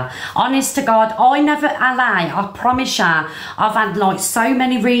reader. Honest to God, I never lie. I promise you, I've had like so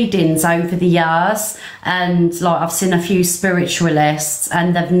many readings over the years, and like I've seen a few spiritualists,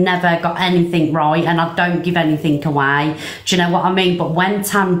 and they've never got anything right, and I don't give anything away. Do you know what I mean? But when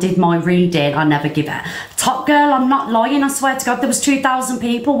Tam did my reading, I never give it. Top girl, I'm not lying. I swear to God, there was 2,000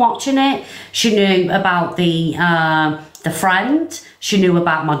 people watching it. She knew about the friend. She knew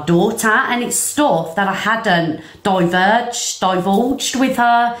about my daughter, and it's stuff that I hadn't divulged with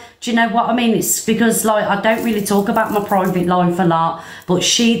her. Do you know what I mean? It's because like I don't really talk about my private life a lot, but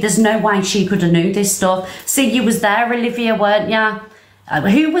there's no way she could have knew this stuff. See, you was there, Olivia, weren't you?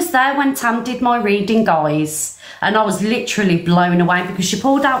 Who was there when Tam did my reading, guys? And I was literally blown away because she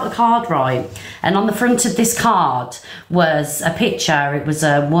pulled out a card, right? And on the front of this card was a picture. It was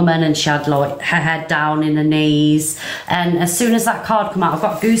a woman, and she had like her head down in her knees. And as soon as that card came out, I've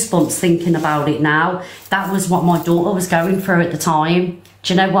got goosebumps thinking about it now. That was what my daughter was going through at the time.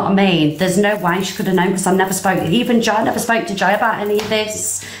 Do you know what I mean? There's no way she could have known, because I never spoke, even Joe, never spoke to Joe about any of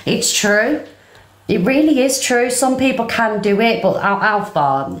this. It's true. It really is true. Some people can do it, but Alpha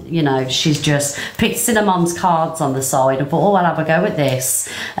Bar, you know, she's just picked Cinnamon's cards on the side and thought, oh, I'll have a go at this.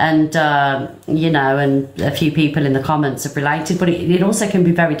 And, you know, and a few people in the comments have related, but it also can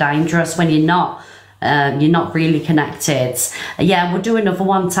be very dangerous when you're not really connected. Yeah, we'll do another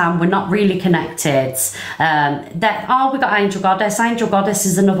one, Tam. We're not really connected. We got Angel Goddess. Angel Goddess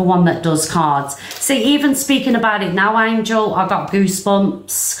is another one that does cards. See, even speaking about it now, Angel, I got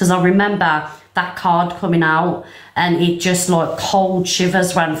goosebumps because I remember that card coming out, and it just like cold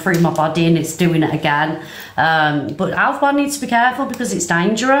shivers ran through my body, and it's doing it again. But Alpha Bar needs to be careful because it's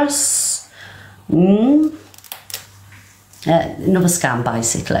dangerous. Another scam,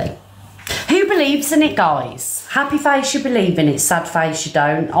 basically. Who believes in it, guys? Happy face, you believe in it. Sad face, you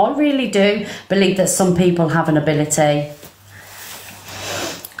don't. I really do believe that some people have an ability.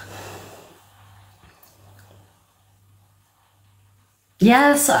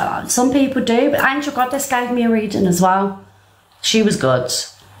 Yes, some people do, but Angel Goddess gave me a reading as well. She was good.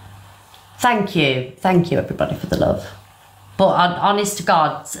 Thank you everybody for the love. But honest to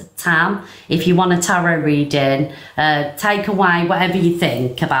God, Tam, if you want a tarot reading, take away whatever you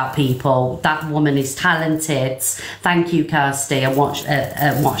think about people. That woman is talented. Thank you, Kirsty, and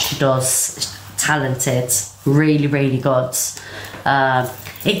what she does. Talented, really, really good.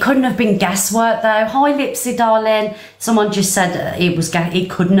 It couldn't have been guesswork though. Hi Lipsy darling. Someone just said it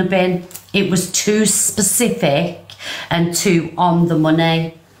couldn't have been. It was too specific and too on the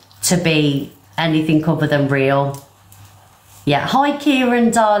money to be anything other than real. Yeah, hi Kieran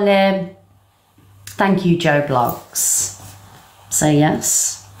darling. Thank you Joe Blocks. So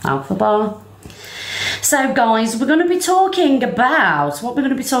yes, Alpha Bar. So guys, we're going to be talking about what we're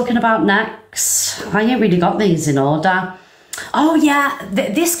going to be talking about next. I ain't really got these in order. Oh yeah,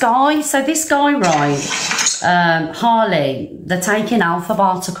 this guy, right, Harley, they're taking Alpha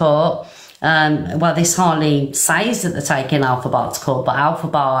Bar to court. Well, this Harley says that they're taking Alpha Bar to court, but Alpha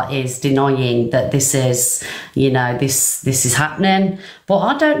Bar is denying that this is, you know, this is happening. But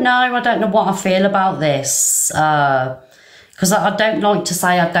I don't know what I feel about this, because I don't like to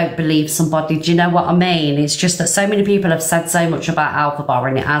say I don't believe somebody. Do you know what I mean? It's just that so many people have said so much about Alpha Bar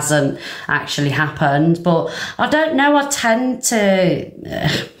and it hasn't actually happened. But I don't know. I tend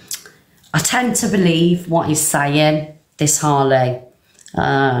to believe what he's saying, this Harley,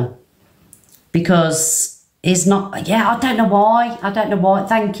 because he's not. Yeah, I don't know why.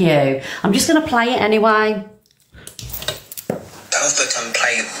 Thank you. I'm just going to play it anyway. Alpha can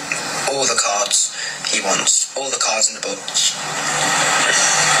play all the cards he wants, all the cards in the book.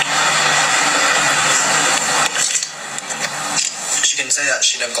 can say that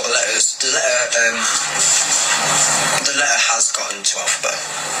she never got the letters. The letter has gotten to Alphabet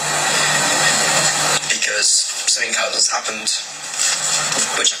because something else has happened,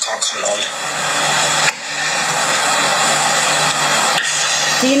 which I can't comment on.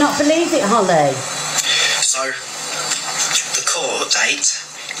 Do you not believe it, Holly? So, the court date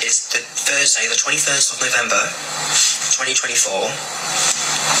is the Thursday, the 21st of November, 2024,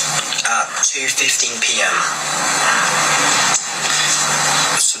 at 2:15 p.m.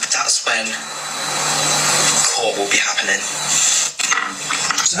 So that's when court will be happening.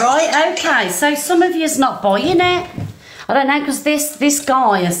 So, right, okay, so some of you's not buying it. I don't know, because this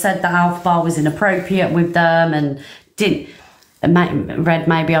guy has said that Alpha Bar was inappropriate with them and didn't... Red,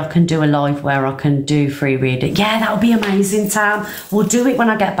 maybe I can do a live where I can do free reading. Yeah, that would be amazing, Tam. We'll do it when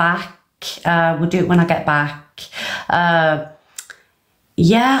I get back.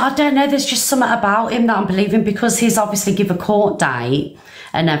 Yeah, I don't know. There's just something about him that I'm believing, because he's obviously give a court date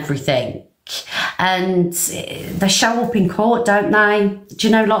and everything. And they show up in court, don't they? Do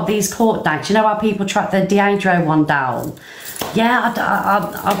you know, like these court dates? Do you know how people track the Deidro one down? Yeah,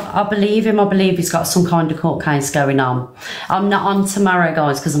 I believe him. I believe he's got some kind of court case going on. I'm not on tomorrow,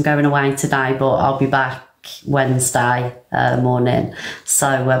 guys, because I'm going away today, but I'll be back Wednesday morning.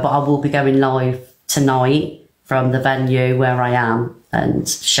 So, but I will be going live tonight from the venue where I am and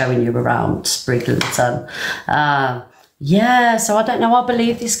showing you around Brigleton. Yeah, so I don't know. I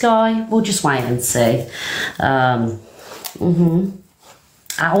believe this guy. We'll just wait and see.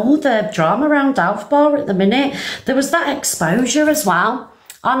 All the drama around Alpha Bar at the minute. There was that exposure as well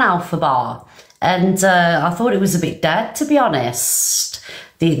on Alpha Bar, and I thought it was a bit dead, to be honest,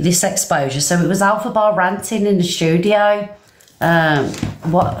 this exposure. So it was Alpha Bar ranting in the studio.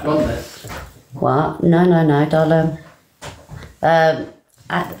 What? No, darling. AR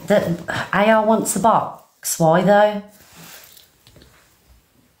wants a box. Why though?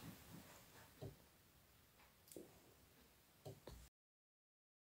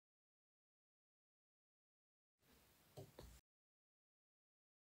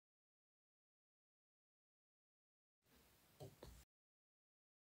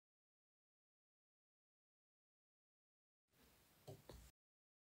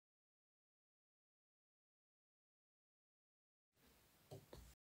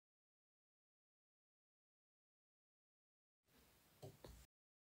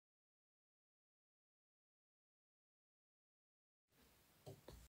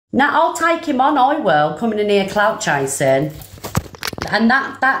 Now I'll take him on, I will, coming in here clout chasing. And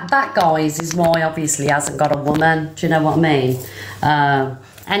that guys is why obviously he hasn't got a woman. Do you know what I mean?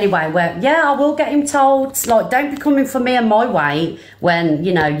 Anyway, yeah, I will get him told, like, don't be coming for me and my weight when,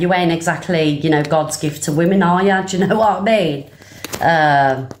 you know, you ain't exactly, you know, God's gift to women, are you? Do you know what I mean?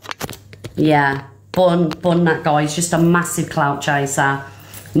 Yeah, Bun, that guy is just a massive clout chaser.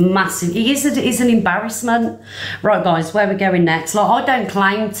 Massive. He's an embarrassment. Right, guys, where we're going next? Like, I don't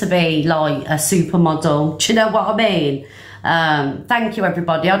claim to be like a supermodel. Do you know what I mean? Thank you,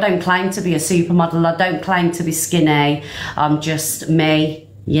 everybody. I don't claim to be a supermodel. I don't claim to be skinny. I'm just me,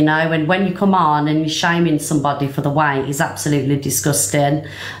 you know. And when you come on and you're shaming somebody for the weight, it's absolutely disgusting.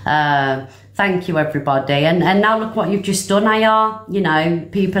 Thank you, everybody. And now look what you've just done, AR. You know,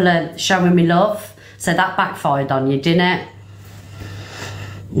 people are showing me love. So that backfired on you, didn't it?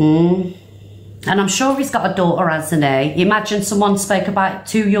 And I'm sure he's got a daughter, hasn't he? Imagine someone spoke about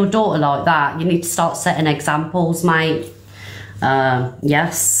to your daughter like that. You need to start setting examples, mate.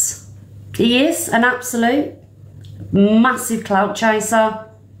 Yes, he is an absolute massive clout chaser.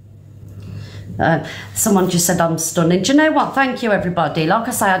 Someone just said I'm stunning. Do you know what? Thank you, everybody. Like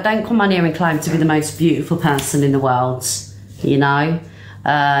I say, I don't come on here and claim to be the most beautiful person in the world, you know.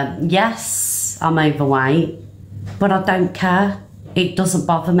 Yes, I'm overweight, but I don't care. It doesn't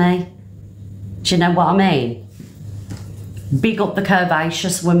bother me. Do you know what I mean? Big up the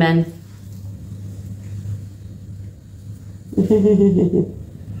curvaceous women.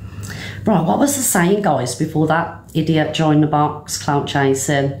 Right, what was the saying, guys, before that idiot joined the box, clout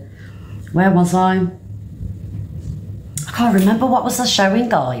chasing? Where was I can't remember. What was I showing,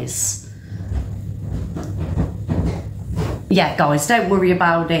 guys? Yeah, guys, don't worry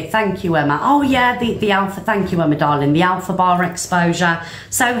about it. Thank you, Emma. Oh, yeah, the Alpha. Thank you, Emma, darling. The Alpha Bar exposure.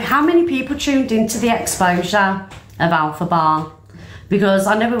 So how many people tuned into the exposure of Alpha Bar? Because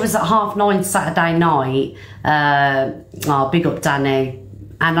I know it was at 9:30 Saturday night. Oh, big up, Danny.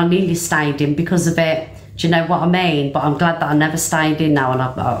 And I nearly stayed in because of it. Do you know what I mean? But I'm glad that I never stayed in now and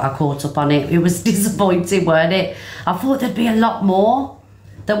I caught up on it. It was disappointing, weren't it? I thought there'd be a lot more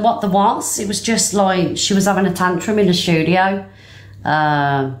than what there was. It was just like she was having a tantrum in the studio.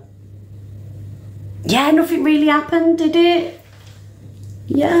 Yeah, nothing really happened, did it?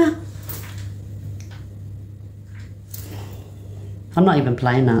 Yeah. I'm not even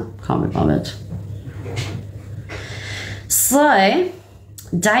playing that. Can't be bothered. So,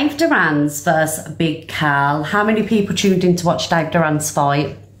 Dave Duran's versus Big Cal. How many people tuned in to watch Dave Duran's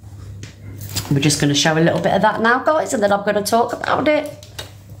fight? We're just going to show a little bit of that now, guys, and then I'm going to talk about it.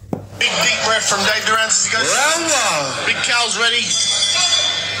 Big deep breath from Dave Duran as he goes. Big Cal's ready.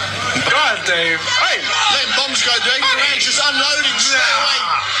 Go ahead, Dave. Hey, letting bombs go. Dave Duran's just unloading straight away.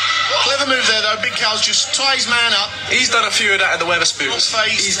 Clever move there, though. Big Cal's just tie his man up. He's done a few of that at the Weatherspoons.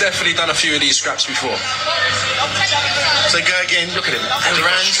 He's definitely done a few of these scraps before. So they go again. Look at him.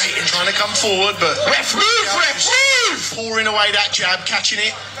 Duran's trying to come forward, but ref, move, ref, move! Pouring away that jab, catching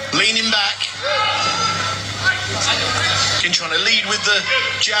it, leaning back. Again, trying to lead with the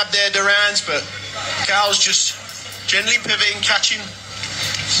jab there, Duran's, but Cal's just gently pivoting, catching.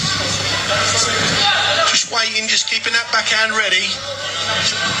 Just waiting, just keeping that backhand ready.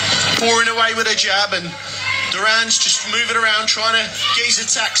 Pouring away with a jab, and Duran's just moving around, trying to get his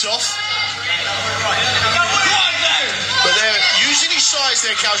attacks off. But they're using his size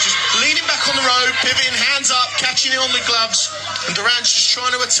there, Cal's just leaning back on the road, pivoting, hands up, catching it on the gloves, and Duran's just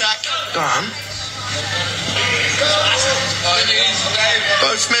trying to attack. Go on.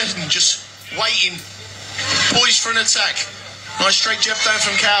 Both men just waiting, poised for an attack. Nice straight jab down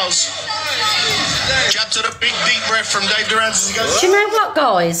from Cal's. Jab to the big deep breath from Dave Duran as he goes. Do you know what,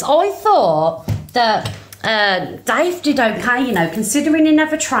 guys? I thought that Dave did okay, you know, considering he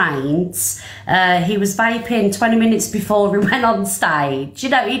never trains. He was vaping 20 minutes before he went on stage. You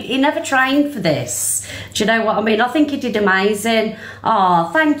know, he never trained for this. Do you know what I mean? I think he did amazing. Oh,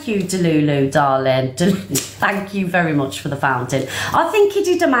 thank you, Delulu, darling. Thank you very much for the fountain. I think he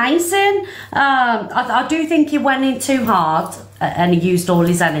did amazing. I do think he went in too hard and he used all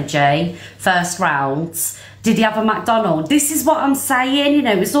his energy first rounds. Did he have a McDonald's? This is what I'm saying, you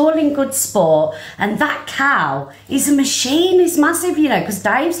know, it's all in good sport. And that Cal is a machine, he's massive, you know, because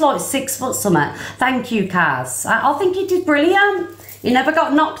Dave's like 6 foot something. Thank you, Kaz. I think he did brilliant. He never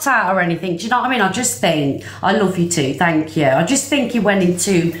got knocked out or anything, do you know what I mean? I just think, I love you too, thank you. I just think he went in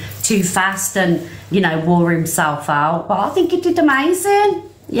too fast and, you know, wore himself out. But I think he did amazing.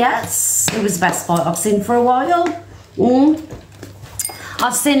 Yes, it was the best fight I've seen for a while.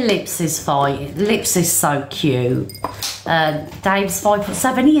 I've seen Lips's fight. Lips is so cute. Dave's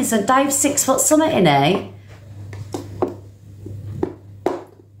 5'7", he isn't. Dave's 6 foot something, isn't he?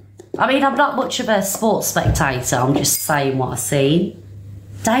 I mean, I'm not much of a sports spectator. I'm just saying what I've seen.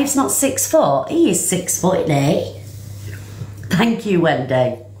 Dave's not 6 foot. He is 6 foot, isn't he? Thank you,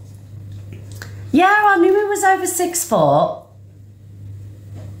 Wendy. Yeah, I knew he was over 6 foot.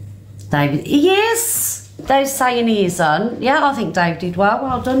 Dave, he is. Dave's saying he isn't. Yeah, I think Dave did well.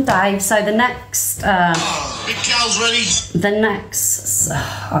 Well done, Dave. So the next... Big Cal's ready. The next...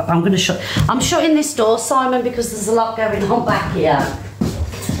 I'm shutting this door, Simon, because there's a lot going on back here.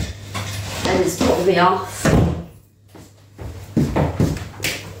 And it's putting me off.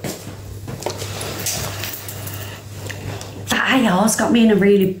 That AR's got me in a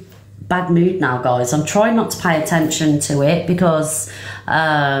really bad mood now, guys. I'm trying not to pay attention to it because...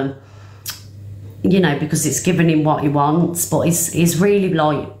 you know, because it's giving him what he wants, but it's really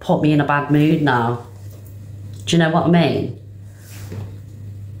like put me in a bad mood now. Do you know what I mean?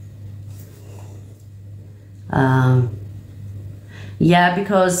 Yeah,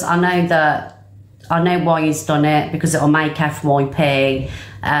 because I know why he's done it, because it'll make FYP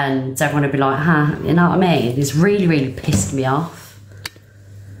and everyone will be like, huh, you know what I mean? It's really, really pissed me off.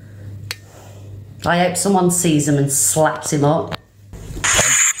 I hope someone sees him and slaps him up.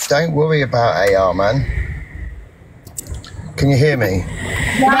 Don't worry about AR, man. Can you hear me?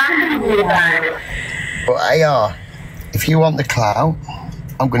 But AR, if you want the clout,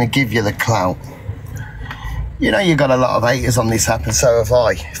 I'm going to give you the clout. You know you got a lot of haters on this app, and so have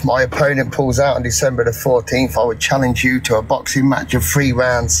I. If my opponent pulls out on December the 14th, I would challenge you to a boxing match of 3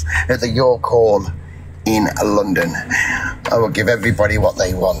 rounds at the York Hall in London. I will give everybody what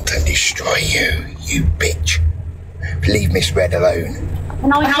they want and destroy you, you bitch. Leave Miss Red alone.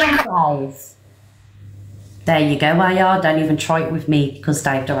 Guys. There you go, AR. Don't even try it with me because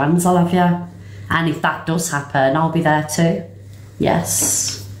Dave Duran's, I love you. And if that does happen, I'll be there too.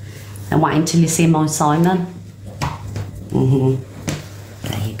 Yes. And wait until you see my Simon. There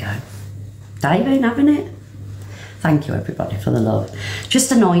you go. Dave ain't having it. Thank you, everybody, for the love.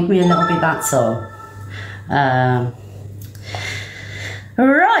 Just annoyed me a little bit, that's all.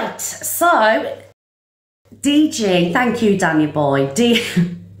 Right, so... DG, thank you, Daniel Boy.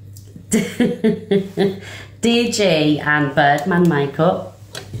 DG and Birdman makeup.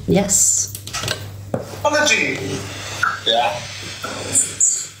 Yes. Apology. Yeah. For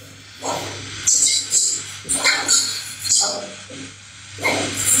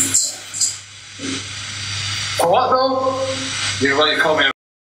what though? You call me a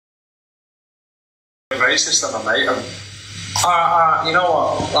racist, then, mate. You know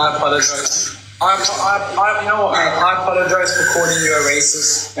what? I apologise. You know what, mate? I apologise for calling you a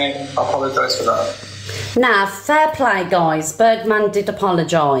racist, mate. I apologise for that. Nah, fair play, guys. Birdman did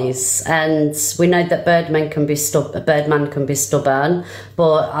apologise, and we know that Birdman can be stubborn,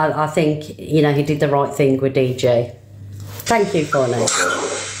 but I think, you know, he did the right thing with DJ. Thank you, Connie.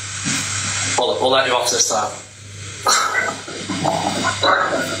 We'll let you off this time.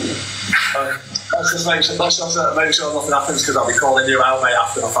 Let's just make sure nothing happens, because I'll be calling you out, mate,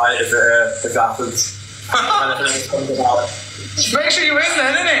 after the fight if it happens. Make sure you win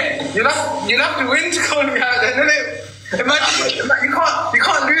then, innit? You'll have to win to call me out then, innit? Imagine you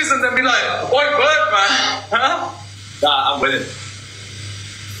can't lose and then be like, "Oi, Birdman," huh? Nah, I'm winning.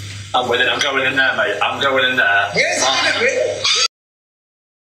 I'm going in there, mate. I'm going in there. Yes,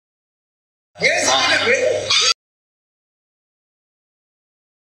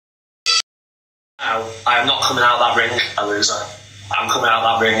 Now, I am not coming out that ring a loser. I'm coming out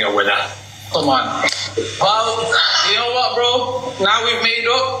that ring a winner. Come on. Well, you know what, bro? Now we've made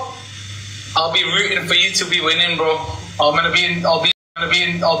up. I'll be rooting for you to be winning, bro. I'll be.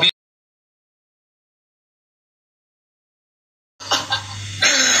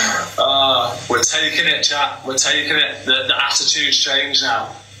 We're taking it, chat. We're taking it. The attitude's changed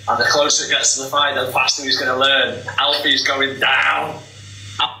now. And the closer it gets to the fight, the faster he's going to learn. Alfie's going down.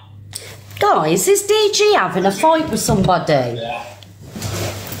 Guys, is DG having a fight with somebody? Yeah.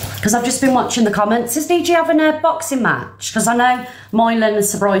 Because I've just been watching the comments. Is DG having a boxing match? Because I know Mylan and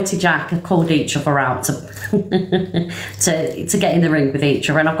Sobriety Jack have called each other out to to get in the ring with each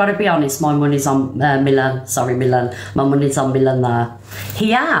other. And I've got to be honest, my money's on Milan. Sorry, Milan. My money's on Milan there.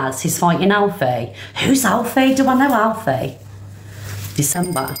 He's fighting Alfie. Who's Alfie? Do I know Alfie?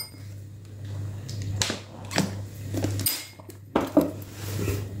 December.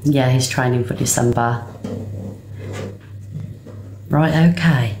 Yeah, he's training for December. Right,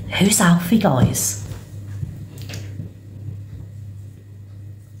 okay. Who's Alfie, guys?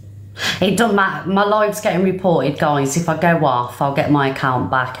 It doesn't matter. My live's getting reported, guys. If I go off, I'll get my account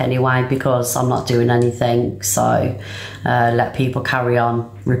back anyway, because I'm not doing anything. So let people carry on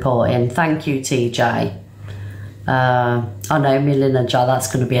reporting. Thank you, TJ. I know, Millen and Joe, that's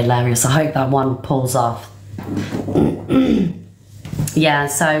going to be hilarious. I hope that one pulls off. Yeah,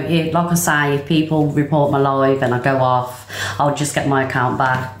 so like I say, if people report my live and I go off, I'll just get my account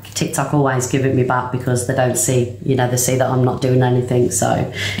back. TikTok always give it me back because they don't see, you know, they see that I'm not doing anything.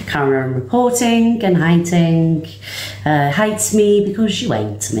 So carry on reporting and hating. Hates me because you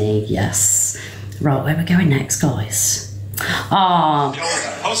hate me, yes. Right, where are we going next, guys? I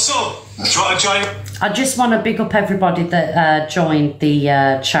just want to big up everybody that joined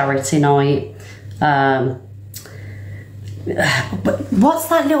the charity night. What's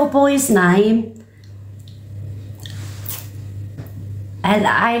that little boy's name?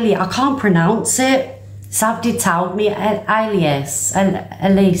 I can't pronounce it. Sabdi told me. Elias.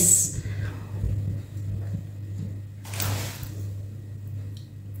 Elise.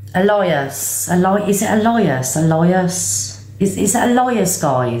 Elias. Is it Elias? Elias. Is it Elias,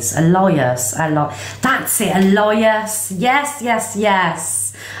 guys? Elias. That's it. Elias. Yes.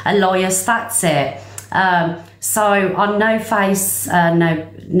 Elias. That's it. So on No Face,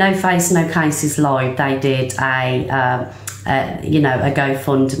 No Cases Live, they did a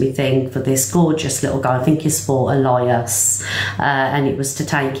GoFundMe thing for this gorgeous little guy. I think he's for Elias, and it was to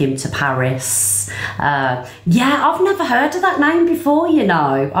take him to Paris. Yeah, I've never heard of that name before, you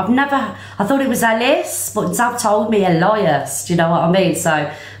know. I thought it was Alice, but Zav told me Elias, do you know what I mean? So,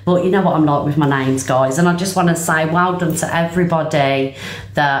 but you know what I'm like with my names, guys, and I just want to say well done to everybody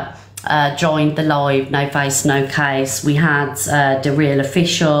that joined the live No Face No Case. We had The Real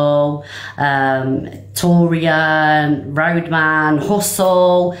Official, Torian, Roadman,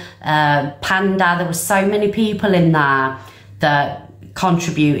 Hustle, Panda. There were so many people in there that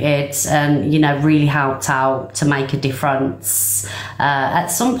contributed and, you know, really helped out to make a difference. At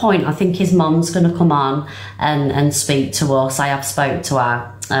some point, I think his mum's going to come on and speak to us. I have spoke to her.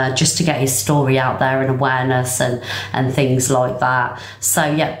 Just to get his story out there and awareness and things like that. So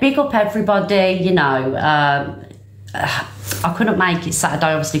yeah, big up everybody, you know. I couldn't make it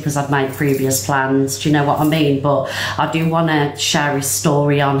Saturday obviously because I'd made previous plans, do you know what I mean? But I do want to share his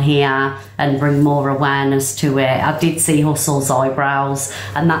story on here and bring more awareness to it. I did see Hustle's eyebrows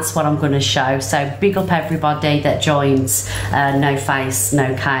and that's what I'm going to show. So big up everybody that joins No Face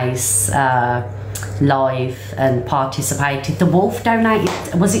No Case. live and participated. The Wolf donated,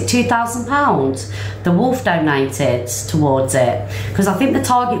 was it £2,000? The Wolf donated towards it, because I think the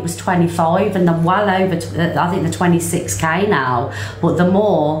target was 25 and they're well over, I think the 26k now, but the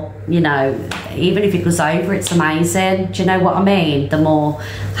more, you know, even if it goes over, it's amazing. Do you know what I mean? The more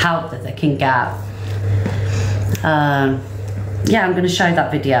help that they can get. Yeah, I'm going to show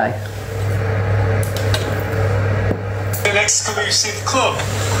that video. An exclusive club.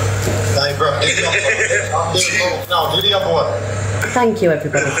 Hey, bro. No, do the other one. Thank you,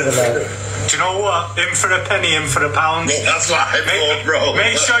 everybody, for the love. Do you know what? In for a penny, in for a pound. That's what I thought, bro.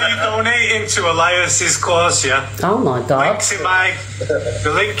 Make sure you donate into Elias's cause, yeah? Oh my God.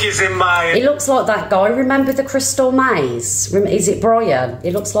 The link is in my... He looks like that guy. Remember the Crystal Maze? Is it Brian?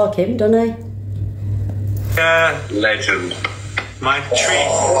 He looks like him, doesn't he? Legend. My treat.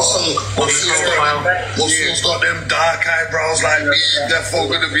 Russell's got them dark eyebrows like me.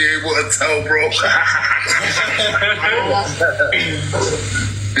 Definitely gonna be able to tell, bro.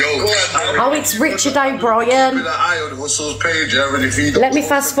 Oh, it's Richard O'Brien. With an eye on Russell's page, yeah, Let me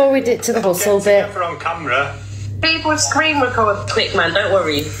fast forward it to the Hustle bit. On camera. People screen record quick, man. Don't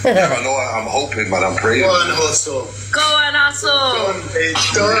worry. Yeah, I know. I'm hoping, man. I'm praying. Go on, Hustle. Go on, Hustle. Go on,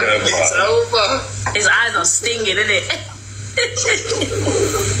 it's done. Yeah, it's over. His eyes are stinging, isn't it?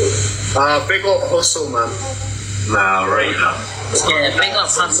 Big up Hustle, man. Nah, right now. Yeah, big up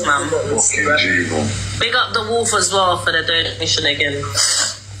Hustle, man. Fucking G, man. Big up the Wolf as well for the donation again.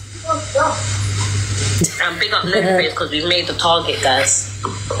 And big up Luke because we've made the target, guys.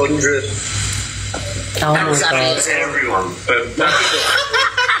 100. Oh my God. Everyone.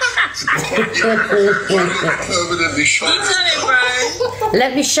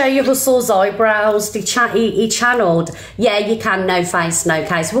 Let me show you Hustle's eyebrows. He channeled, yeah, you can, no face, no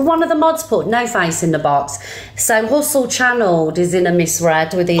case. Well, one of the mods put no face in the box. So Hustle channeled is in a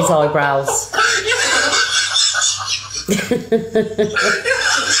misread with these eyebrows.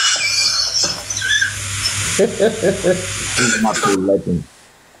 He's an absolute legend.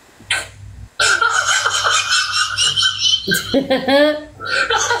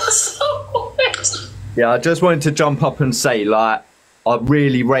 Yeah, I just wanted to jump up and say, like, I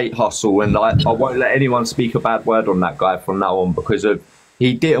really rate Hustle, and I won't let anyone speak a bad word on that guy from now on, because of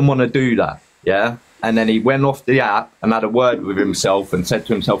he didn't want to do that, yeah? And then he went off the app and had a word with himself and said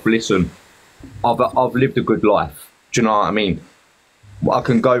to himself, listen, I've lived a good life. Do you know what I mean? I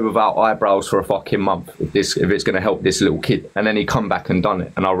can go without eyebrows for a fucking month if it's going to help this little kid. And then he come back and done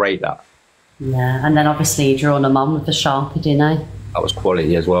it, and I rate that. Yeah, and then obviously he drawn him on with the Sharpie, didn't he? That was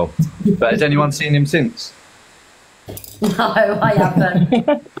quality as well. But has anyone seen him since? No, I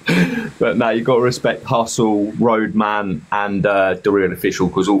haven't. But no, you've got to respect Hustle, Roadman, and The Real Official,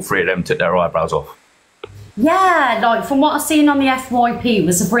 because all three of them took their eyebrows off. Yeah, like from what I've seen on the FYP, it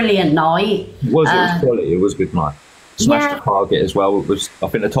was a brilliant night. It was quality. It was a good night. Smashed the target as well. I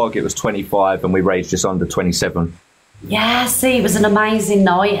think the target was 25 and we raised just under 27. Yeah, see, it was an amazing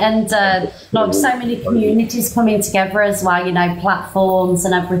night, and like so many communities coming together as well, you know, platforms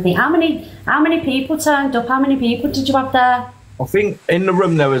and everything. How many people turned up? How many people did you have there? I think in the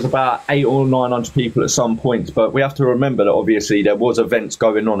room there was about 800 or 900 people at some points, but we have to remember that obviously there was events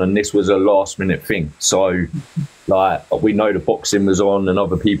going on and this was a last minute thing. So like we know the boxing was on and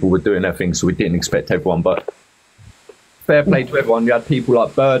other people were doing their thing, so we didn't expect everyone, but fair play to everyone. You had people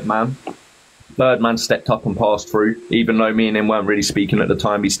like Birdman. Birdman stepped up and passed through, even though me and him weren't really speaking at the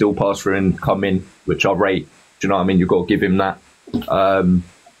time. He still passed through and come in, which I rate. Do you know what I mean? You've got to give him that.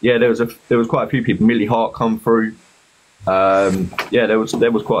 Yeah, there was quite a few people. Millie Hart come through. Yeah, there was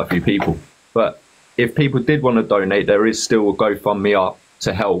quite a few people. But if people did want to donate, there is still a GoFundMe up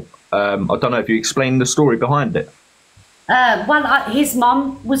to help. I don't know if you explained the story behind it. Well, his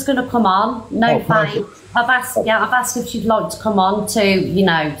mum was going to come on. No thanks. I've asked if she'd like to come on to, you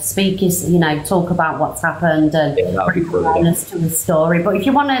know, speak, talk about what's happened and bring awareness to the story. But if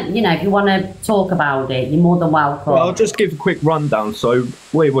you want to, talk about it, you're more than welcome. Well, I'll just give a quick rundown. So,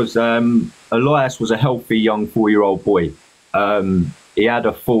 what it was, Elias was a healthy young 4-year-old boy. He had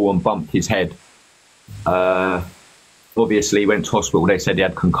a fall and bumped his head. Obviously, he went to hospital. They said he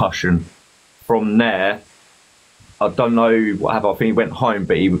had concussion. From there, I don't know what happened. I think he went home,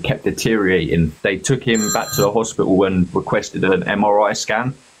 but he kept deteriorating. They took him back to the hospital and requested an MRI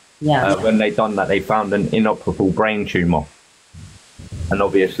scan. Yeah. When they done that, they found an inoperable brain tumour. And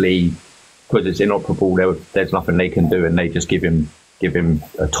obviously, because it's inoperable, there's nothing they can do, and they just give him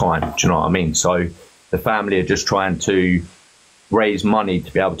a time. Do you know what I mean? So the family are just trying to raise money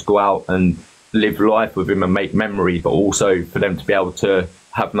to be able to go out and live life with him and make memories, but also for them to be able to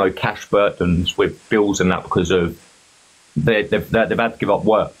have no cash burdens with bills and that, because of they've had to give up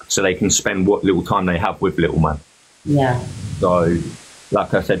work so they can spend what little time they have with little man. Yeah. So,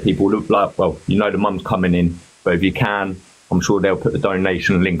 like I said, people look like, well, you know, the mum's coming in, but if you can, I'm sure they'll put the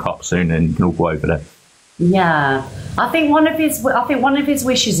donation link up soon, and you can all go over there. Yeah, I think one of his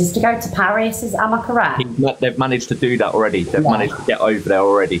wishes is to go to Paris. Am I correct? They've managed to do that already. They've managed to get over there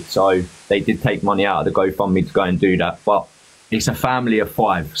already. So they did take money out of the GoFundMe to go and do that. But it's a family of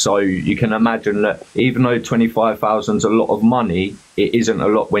 5, so you can imagine that even though 25,000 is a lot of money, it isn't a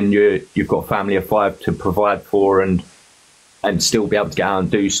lot when you've got a family of 5 to provide for and still be able to get out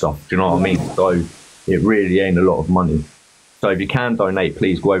and do stuff. Do you know what I mean? So it really ain't a lot of money. So if you can donate,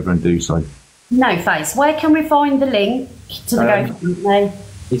 please go over and do so. No face. Where can we find the link to the GoFundMe?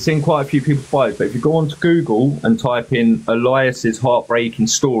 It's in quite a few people's bios, but if you go onto Google and type in Elias's heartbreaking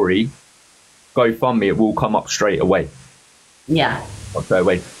story, GoFundMe, it will come up straight away. Yeah. Straight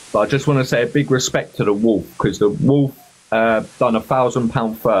away. But I just want to say a big respect to the Wolf, because the Wolf done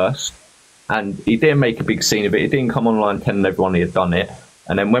 £1,000 first, and he didn't make a big scene of it. He didn't come online telling everyone he had done it.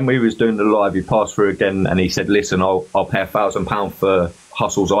 And then when we was doing the live, he passed through again and he said, listen, I'll pay £1,000 for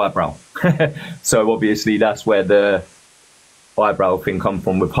Hustle's eyebrow. So obviously that's where the eyebrow thing come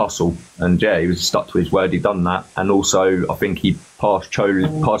from with Hustle. And yeah, he was stuck to his word. He done that. And also I think he passed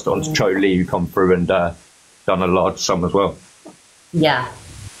it on to Cho Lee, who come through and done a large sum as well. Yeah.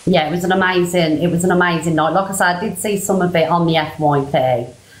 Yeah, it was an amazing night. Like I said, I did see some of it on the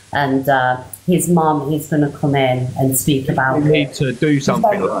FYP, and his mum is going to come in and speak about it. We need to do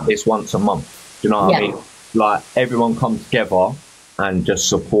something like this once a month. Do you know what I mean? Like, everyone come together and just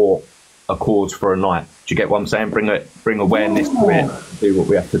support a cause for a night. Do you get what I'm saying? Bring awareness to it, do what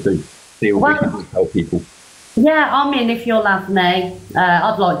we have to do. See what we can do to help people. Yeah, I mean, if you'll have me,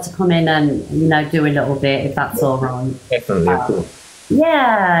 I'd like to come in and, do a little bit, if that's all right. Definitely, of course.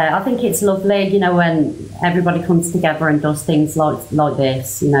 Yeah, I think it's lovely, when everybody comes together and does things like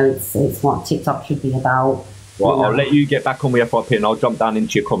this. It's what TikTok should be about. Well, I'll let you get back on with FYP and I'll jump down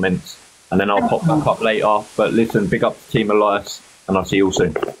into your comments and then I'll pop back up later. But listen, big up to Team Elias and I'll see you all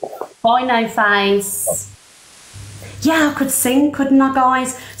soon. Bye, No Face. Yeah, I could sing, couldn't I,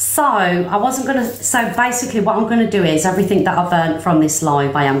 guys? So basically what I'm going to do is everything that I've earned from this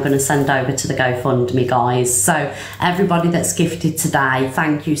live, I am going to send over to the GoFundMe, guys. So everybody that's gifted today,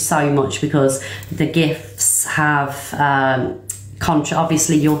 thank you so much, because the gifts have...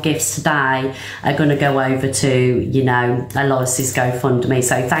 obviously your gifts today are going to go over to Elias's GoFundMe,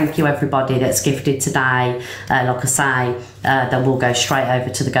 so thank you everybody that's gifted today. Like I say, that will go straight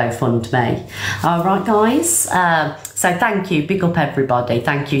over to the GoFundMe. All right, guys, so thank you, big up everybody,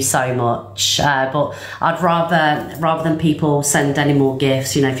 thank you so much. But I'd rather than people send any more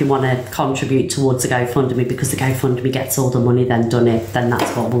gifts, if you want to contribute towards the GoFundMe, because the GoFundMe gets all the money, then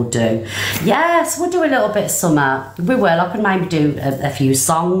that's what we'll do. Yes, we'll do a little bit of summer. We will. I could maybe do a few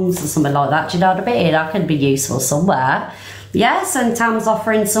songs or something like that. Do you know what I mean? I can be useful somewhere. Yes, and Tam's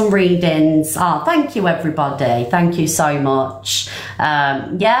offering some readings. Thank you everybody. Thank you so much.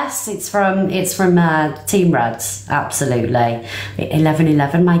 Yes, it's from Team Reds. Absolutely.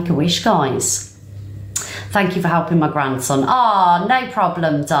 1111 Make a Wish, guys. Thank you for helping my grandson. No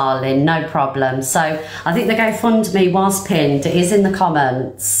problem, darling, no problem. So I think the GoFundMe was pinned. It is in the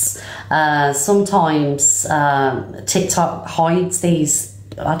comments. Sometimes TikTok hides these.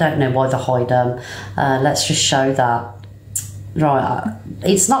 I don't know why they hide them. Let's just show that. Right,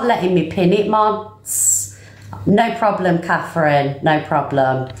 it's not letting me pin it, mods. No problem, Catherine, no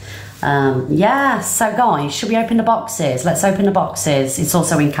problem. Yeah, so guys, should we open the boxes? Let's open the boxes. It's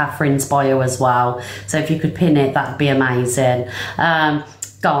also in Catherine's bio as well, so if you could pin it, that'd be amazing.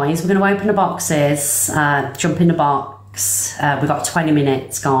 Guys, we're going to open the boxes, jump in the box. We've got 20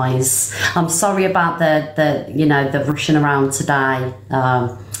 minutes, guys. I'm sorry about the rushing around today.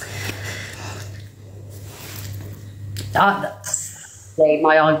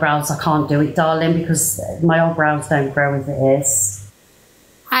 My eyebrows, I can't do it, darling, because my eyebrows don't grow as it is.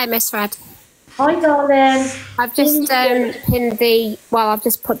 Hi, Miss Red. Hi, darling. I've just pinned I've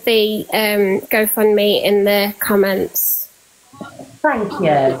just put the GoFundMe in the comments. Thank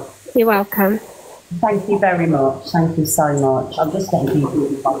you. You're welcome. Thank you very much. Thank you so much. I'm just getting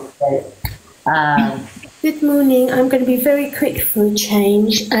people Good morning. I'm going to be very quick for a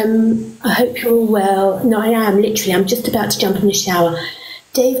change. I hope you're all well. No, I am, literally. I'm just about to jump in the shower.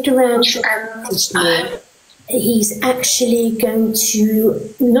 Dave Duran messaged me. He's actually going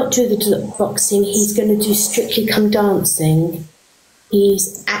to not do the boxing. He's going to do Strictly Come Dancing.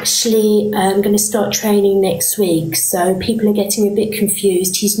 He's actually going to start training next week. So people are getting a bit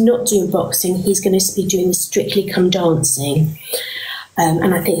confused. He's not doing boxing. He's going to be doing the Strictly Come Dancing.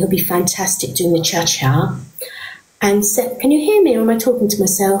 And I think he'll be fantastic doing the cha-cha. And can you hear me, or am I talking to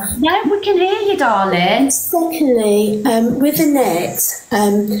myself? No, we can hear you, darling. Secondly, with Annette,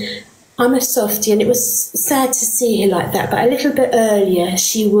 I'm a softie, and it was sad to see her like that, but a little bit earlier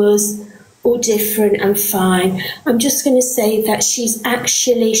she was all different and fine. I'm just going to say that she's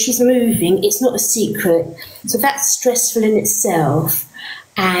moving. It's not a secret. So that's stressful in itself.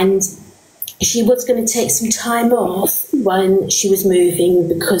 And she was going to take some time off when she was moving,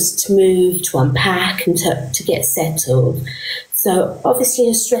 because to move, to unpack and to get settled. So obviously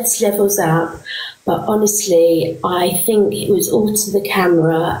her stress level's up, but honestly, I think it was all to the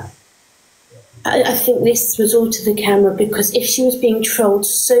camera. I think this was all to the camera, because if she was being trolled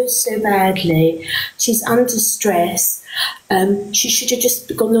so badly, she's under stress. She should have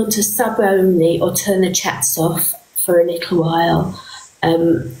just gone on to sub only or turn the chats off for a little while.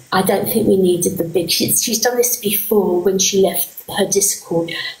 I don't think we needed the big... She's done this before when she left her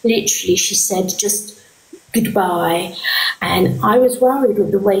Discord. Literally, she said just goodbye. And I was worried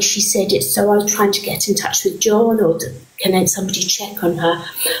with the way she said it, so I was trying to get in touch with John, or can somebody check on her.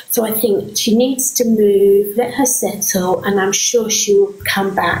 So I think she needs to move, let her settle, and I'm sure she will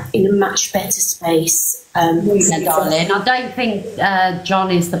come back in a much better space. Darling, I don't think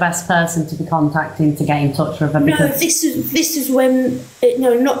John is the best person to be contacting to get in touch with her. No, this is when...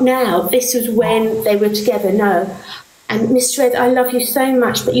 No, not now. This was when they were together, no. And Miss Red, I love you so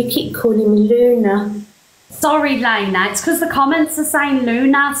much, but you keep calling me Luna. Sorry, Lena. It's because the comments are saying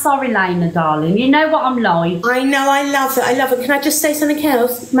Luna. Sorry, Lena, darling. You know what I'm like. I know. I love it. I love it. Can I just say something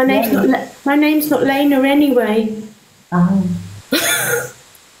else? My name's not Lena anyway. Oh.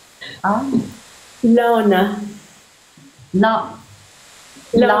 Oh. Lana. Lana.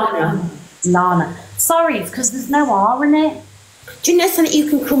 Sorry, it's because there's no R in it. Do you know something? You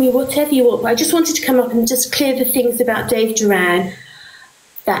can call me whatever you want. But I just wanted to come up and just clear the things about Dave Duran.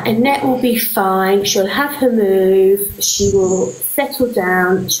 That Annette will be fine. She'll have her move. She will settle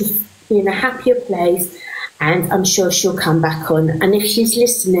down. She'll be in a happier place, and I'm sure she'll come back on. And if she's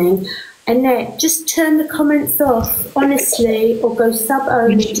listening, Annette, just turn the comments off, honestly, or go sub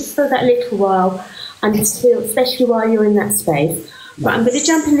only just for that little while, until, especially while you're in that space. But I'm going to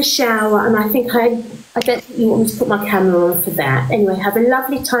jump in the shower, and I don't think you want me to put my camera on for that. Anyway, have a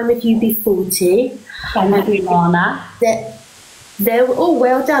lovely time with UB40. Thank you, Lana. They're all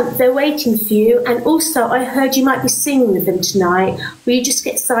well done. They're waiting for you. And also, I heard you might be singing with them tonight. Will you just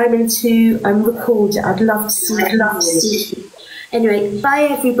get Simon to record it? I'd love to see you. Anyway, bye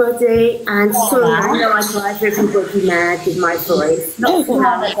everybody. And sorry, I know I drive everybody mad with my voice. Not for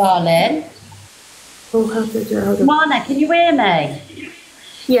Lana, darling. Oh, hold on. Lana, can you hear me?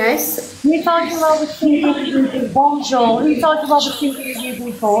 Yes. Who told you I was singing? Bonjour. Who told you I was singing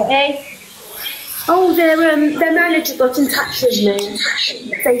UB40? Oh, their manager got in touch with me.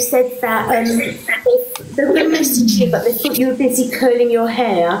 They said that they were going to message you, but they thought you were busy curling your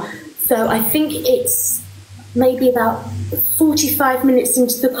hair. So I think it's maybe about 45 minutes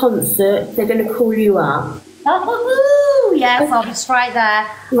into the concert, they're going to call you up. Oh, yes, I'll be straight there.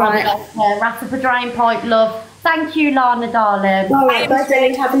 Right. Wrap up a drain pipe, love. Thank you, Lana, darling. All right, bye,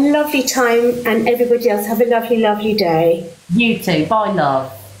 darling. Have a lovely time, and everybody else have a lovely, lovely day. You too. Bye,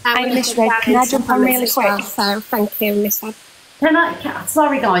 love. Hey, Miss Red, can I jump on really quick? So, thank you, Miss Red.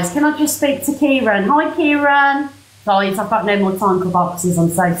 Sorry, guys, can I just speak to Kieran? Hi, Kieran. Guys, I've got no more time for boxes. I'm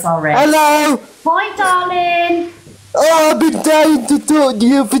so sorry. Hello. Hi, darling. Oh, I've been dying to talk to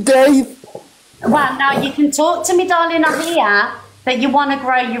you for days. Well, now you can talk to me, darling. I hear that you want to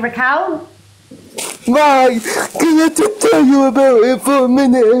grow your account. Right, can I just tell you about it for a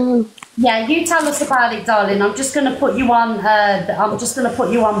minute? Yeah, you tell us about it, darling. I'm just going to put you on. I'm just going to put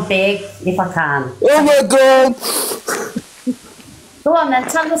you on big, if I can. Oh my God! Go on then,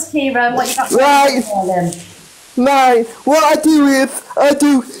 tell us, Kieran, what you got. Right, right. What I do is I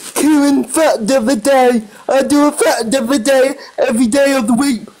do Kieran fact of the day. I do a fact of the day every day of the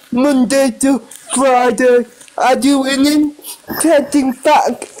week, Monday to Friday. I do an interesting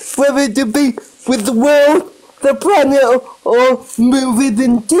fact, whether it be with the world, the planet, or movies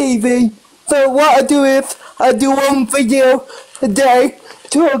and TV. So what I do is I do one video a day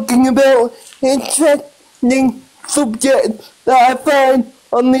talking about interesting subjects that I find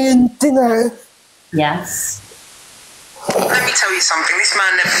on the internet. Yes. Let me tell you something, this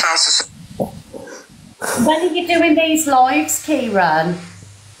man never fails to... When are you doing these lives, Kieran?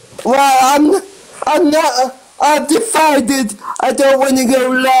 Well, I've decided I don't want to go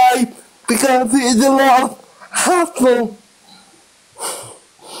live because it's a lot of hassle.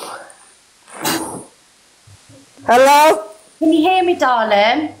 Hello? Can you hear me,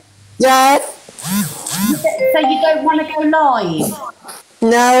 darling? Yes. So you don't want to go live?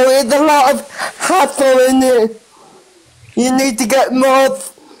 No, it's a lot of hassle in it. You need to get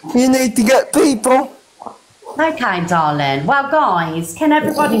mods. You need to get people. Okay, darling. Well, guys, can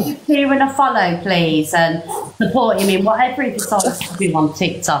everybody give Kieran a follow, please, and support him in whatever he decides to do on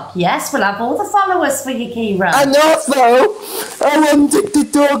TikTok? Yes, we'll have all the followers for you, Kieran. And also, I wanted to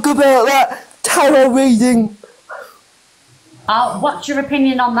talk about that tarot reading. What's your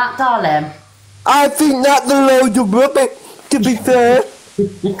opinion on that, darling? I think that's a load of rubbish, to be fair.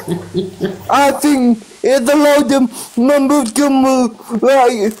 I think it's a load of mumble-jumble,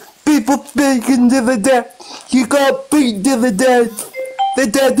 like people speaking to the dead. You can't speak to the dead. The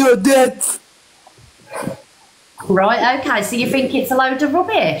dead are dead. Right, okay, so you think it's a load of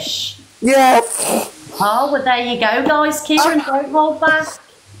rubbish? Yes. Oh, well, there you go, guys. Kieran, don't hold back.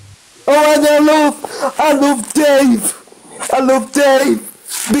 Oh, and I love Dave. I love Dave.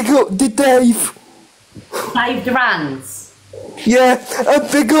 Big up to Dave. Dave Durans. Yeah,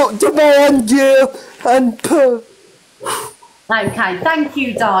 and big up to my Angel and Per. Okay, thank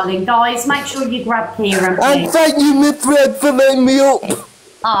you, darling. Guys, make sure you grab Kieran, please. And thank you, my friend, for letting me up.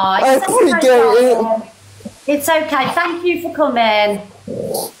 I appreciate it. It's okay. Thank you for coming.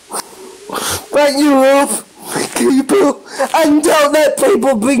 Thank you, love. People, and don't let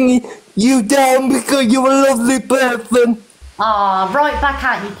people bring you down because you're a lovely person. Right back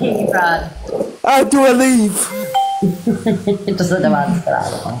at you, Kieran. How do I leave? It doesn't know answer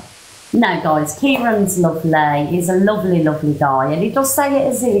that one. No, guys, Kieran's lovely. He's a lovely, lovely guy, and he does say it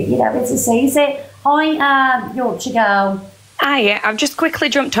as it, as he sees it. Hi, Yorkshire girl. Yeah, I've just quickly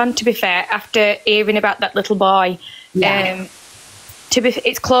jumped on, to be fair, after hearing about that little boy. Yeah.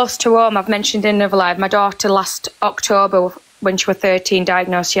 It's close to home. I've mentioned in another live, my daughter last October, when she was 13,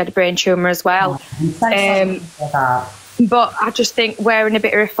 diagnosed, she had a brain tumour as well. I'm so sorry for that. But I just think we're in a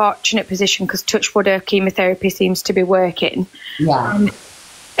bit of a fortunate position because Touchwood, her chemotherapy seems to be working. Yeah.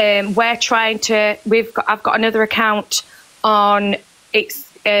 We're trying to. I've got another account on. It's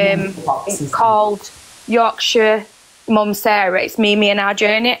called Yorkshire Mum Sarah. It's me and our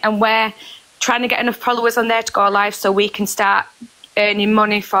journey, and we're trying to get enough followers on there to go live so we can start earning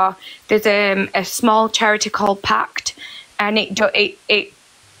money for. There's a small charity called Pact, and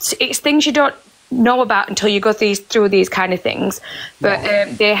it's things you don't know about until you go through these kind of things,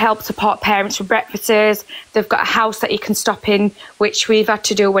 but they help support parents with breakfasts. They've got a house that you can stop in, which we've had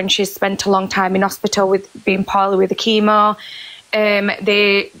to do when she's spent a long time in hospital with being poorly with the chemo.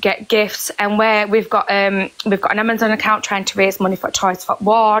 They get gifts, and we've got an Amazon account trying to raise money for Toys for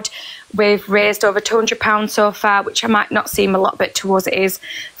Ward. We've raised over £200 so far, which I might not seem a lot, but to us it is,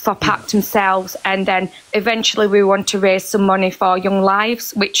 for Pact themselves. And then eventually we want to raise some money for Young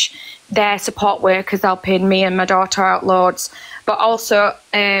Lives, which their support workers helping me and my daughter out loads. But also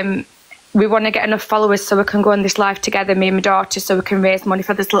we want to get enough followers so we can go on this live together, me and my daughter, so we can raise money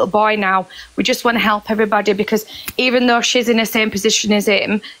for this little boy now. We just want to help everybody because even though she's in the same position as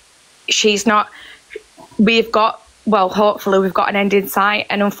him, she's not. Hopefully we've got an end in sight,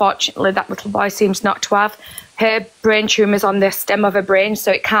 and unfortunately that little boy seems not to have. Her brain tumour's on the stem of her brain,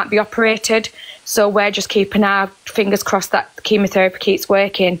 so it can't be operated. So we're just keeping our fingers crossed that the chemotherapy keeps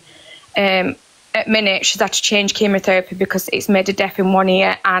working. At minute, she's had to change chemotherapy because it's made a death in one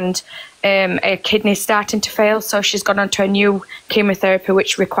ear, and her kidney's starting to fail. So she's gone on to a new chemotherapy,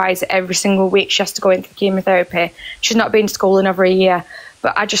 which requires every single week she has to go into chemotherapy. She's not been to school in over a year.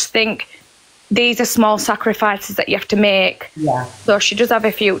 But I just think these are small sacrifices that you have to make. Yeah. So she does have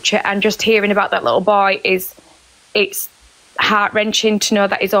a future, and just hearing about that little boy it's heart-wrenching to know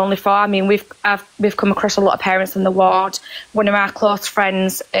that he's only 4. I mean, we've come across a lot of parents in the ward. One of our close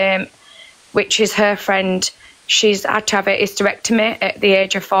friends, which is her friend, she's had to have a hysterectomy at the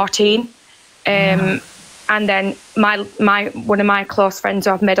age of 14. And then one of my close friends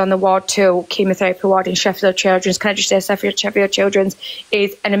who I've met on the ward too, chemotherapy ward in Sheffield Children's. Can I just say Sheffield Children's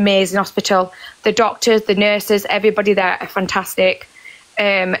is an amazing hospital. The doctors, the nurses, everybody there are fantastic.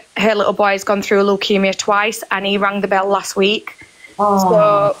 Her little boy's gone through leukemia twice, and he rang the bell last week.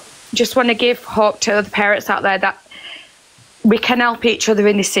 So just want to give hope to other parents out there that we can help each other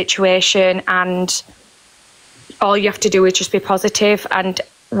in this situation, and all you have to do is just be positive. And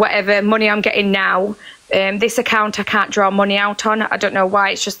whatever money I'm getting now, this account I can't draw money out on. I don't know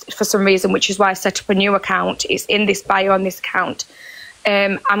why. It's just for some reason, which is why I set up a new account. It's in this bio on this account.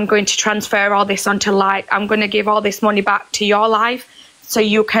 I'm going to transfer all this onto Live. I'm going to give all this money back to your Live, so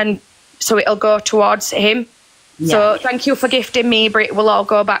it'll go towards him. Yeah. So thank you for gifting me, but it will all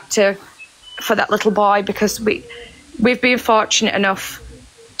go back for that little boy, because we've been fortunate enough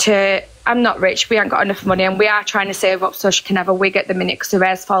to. I'm not rich, we ain't got enough money, and we are trying to save up so she can have a wig at the minute because her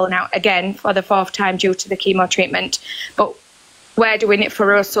hair's fallen out again for the 4th time due to the chemo treatment. But we're doing it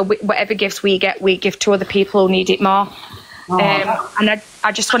for us, so whatever gifts we get, we give to other people who need it more. And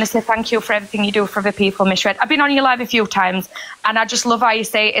I just want to say thank you for everything you do for the people, Miss Red. I've been on your live a few times, and I just love how you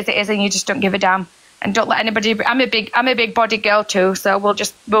say it as it is, and you just don't give a damn, and don't let anybody. I'm a big body girl too, so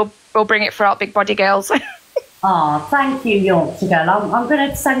we'll bring it for all big body girls. Oh, thank you, Yorkshire Girl. I'm going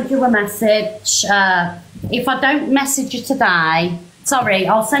to send you a message. If I don't message you today, sorry,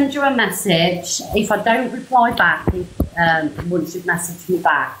 I'll send you a message. If I don't reply back, once you've messaged me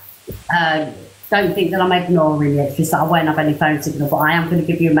back, don't think that I'm ignoring you. It's just that I won't have any phone signal, but I am going to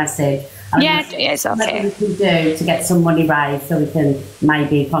give you a message. Yeah, it's okay. What we can do to get some money raised so we can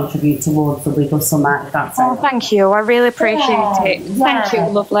maybe contribute towards the wig or something, if that's okay. Thank you. I really appreciate it. Yeah. Thank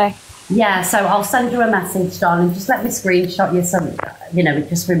you, lovely. Yeah, so I'll send you a message, darling. Just let me screenshot you some, it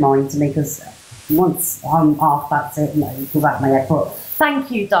just reminds me, because once I'm off, that's it, you go back my head. But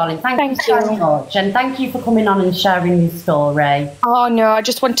thank you, darling. Thank you so much. And thank you for coming on and sharing your story. Oh, no, I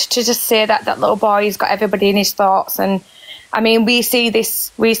just wanted to just say that little boy's got everybody in his thoughts. And, I mean, we see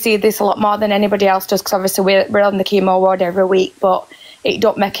this a lot more than anybody else does, because obviously we're on the chemo ward every week, but it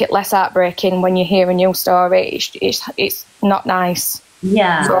don't make it less heartbreaking when you hear a new story. It's not nice.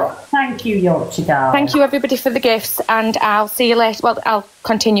 Yeah, so, thank you, Yorkshire Girl. Thank you, everybody, for the gifts, and I'll see you later. Well, I'll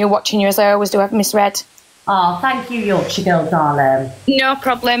continue watching you as I always do. I've misread. Oh, thank you, Yorkshire Girl, darling. No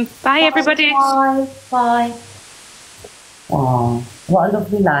problem. Bye, everybody. Bye. Bye. Oh, what a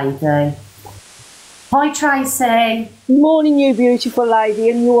lovely lady. Hi, Tracy. Morning, you beautiful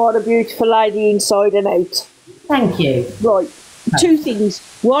lady, and you are a beautiful lady inside and out. Thank you. Right, two things.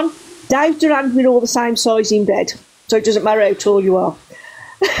 One, Dave Durand, we're all the same size in bed, so it doesn't matter how tall you are.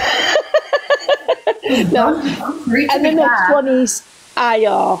 No. And the next one is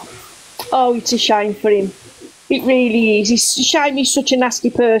AR. Oh, it's a shame for him. It really is. It's a shame he's such a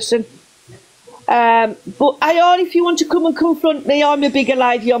nasty person. But AR, if you want to come and confront me, I'm a bigger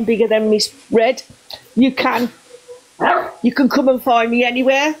lady, I'm bigger than Miss Red. You can. You can come and find me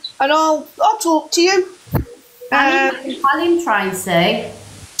anywhere, and I'll talk to you. Tell him, Tracy.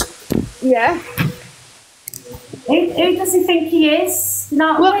 Yeah. Who does he think he is?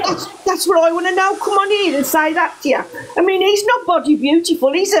 Well, that's what I want to know. Come on in and say that to you. I mean, he's not body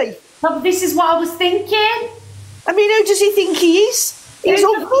beautiful, is he? No, but this is what I was thinking. I mean, who does he think he is? Who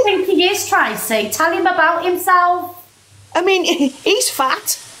does he think he is, Tracy? Tell him about himself. I mean, he's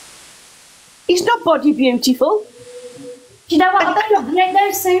fat. He's not body beautiful. Do you know what? He ain't no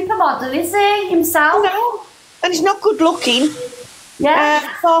supermodel, is he, himself? No, and he's not good looking. Yeah.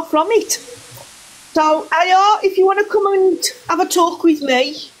 Far from it. So, AR, if you want to come and have a talk with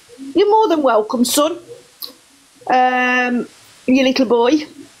me, you're more than welcome, son. You little boy.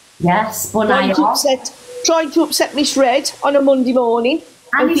 Yes, but trying to upset Miss Red on a Monday morning.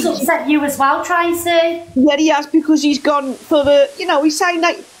 And he's upset you as well, Tracy. Yeah, he has, because he's gone for the, he's saying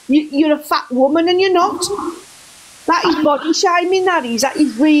that you're a fat woman and you're not. That is body shaming, that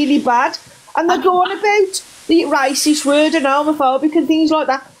is really bad. And they're going about the racist word and homophobic and things like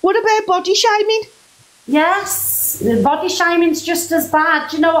that. What about body shaming? Yes, body shaming's just as bad,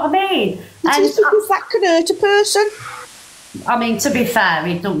 do you know what I mean? It is, because that can hurt a person. I mean, to be fair,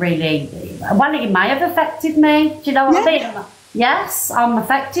 it don't really... Well, it may have affected me, do you know what I mean? Yes, I'm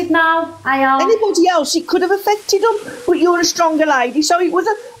affected now, I am. Anybody else, it could have affected them, but you're a stronger lady, so it was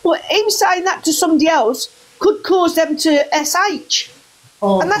but him saying that to somebody else could cause them to SH.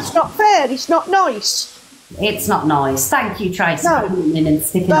 Oh. And that's not fair, it's not nice. It's not nice. Thank you, Tracy, for coming in and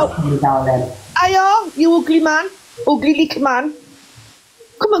sticking up for me, darling. You ugly man, ugly little man.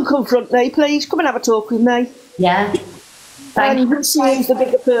 Come and confront me, please. Come and have a talk with me. Yeah. And you see who's the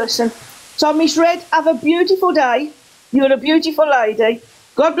bigger person. So, Miss Red, have a beautiful day. You're a beautiful lady.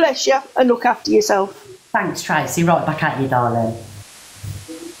 God bless you, and look after yourself. Thanks, Tracy. Right back at you, darling.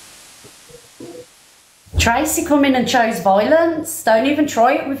 Tracy come in and chose violence. Don't even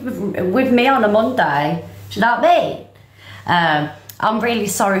try it with me on a Monday. Do you know what I mean? I'm really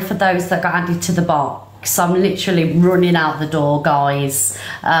sorry for those that got added to the box. I'm literally running out the door, guys.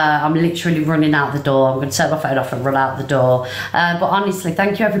 I'm literally running out the door. I'm going to turn my phone off and run out the door. But honestly,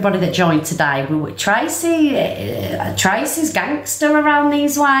 thank you everybody that joined today. Tracy's gangster around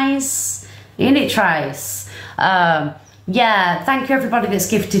these ways. Isn't it, Trace? Yeah, thank you everybody that's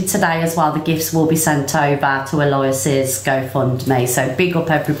gifted today as well. The gifts will be sent over to Aloysius GoFundMe. So big up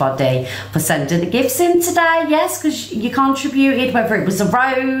everybody for sending the gifts in today. Yes, because you contributed, whether it was a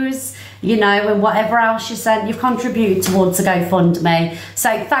rose, and whatever else you sent, you've contributed towards a GoFundMe. So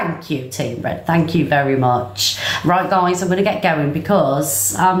thank you, Team Red. Thank you very much. Right, guys, I'm going to get going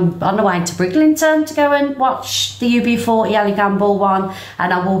because I'm on the way to Briglington to go and watch the UB40 Ellie Gamble one,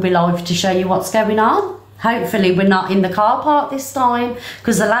 and I will be live to show you what's going on. Hopefully we're not in the car park this time,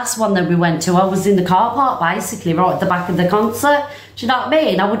 because the last one that we went to, I was in the car park basically right at the back of the concert. Do you know what I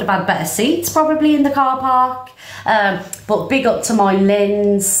mean? I would have had better seats probably in the car park. But big up to my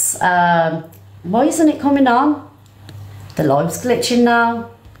Lynn's. Why isn't it coming on? The live's glitching now.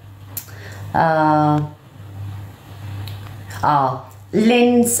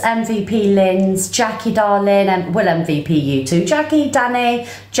 Lynn's, MVP Lynn's, Jackie Darling, and well, MVP you too. Jackie, Danny,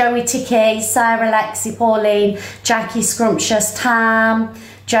 Joey Tiki, Sarah, Lexi, Pauline, Jackie Scrumptious, Tam,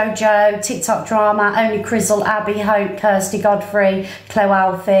 Jojo, TikTok Drama, Only Crizzle, Abby, Hope, Kirsty, Godfrey, Chloe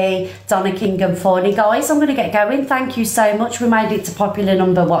Alfie, Donna King and Forney. Guys, I'm going to get going. Thank you so much. We made it to popular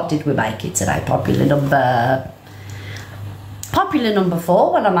number. What did we make it today? Popular number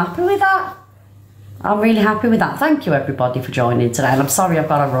 4. Well, I'm happy with that. I'm really happy with that. Thank you everybody for joining today, and I'm sorry I've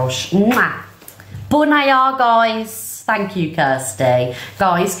got a rush. Mwah. Bunaya, guys. Thank you, Kirsty.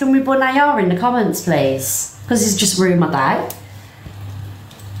 Guys, can we bunaya in the comments, please? Because it's just ruined my day.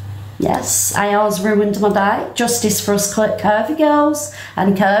 Yes, AR's ruined my day. Justice for us curvy girls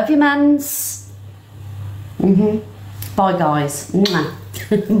and curvy mans. Bye, guys.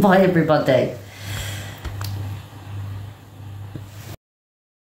 Mwah. Bye, everybody.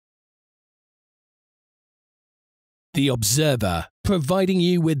 The Observer, providing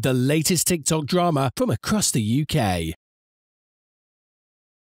you with the latest TikTok drama from across the UK.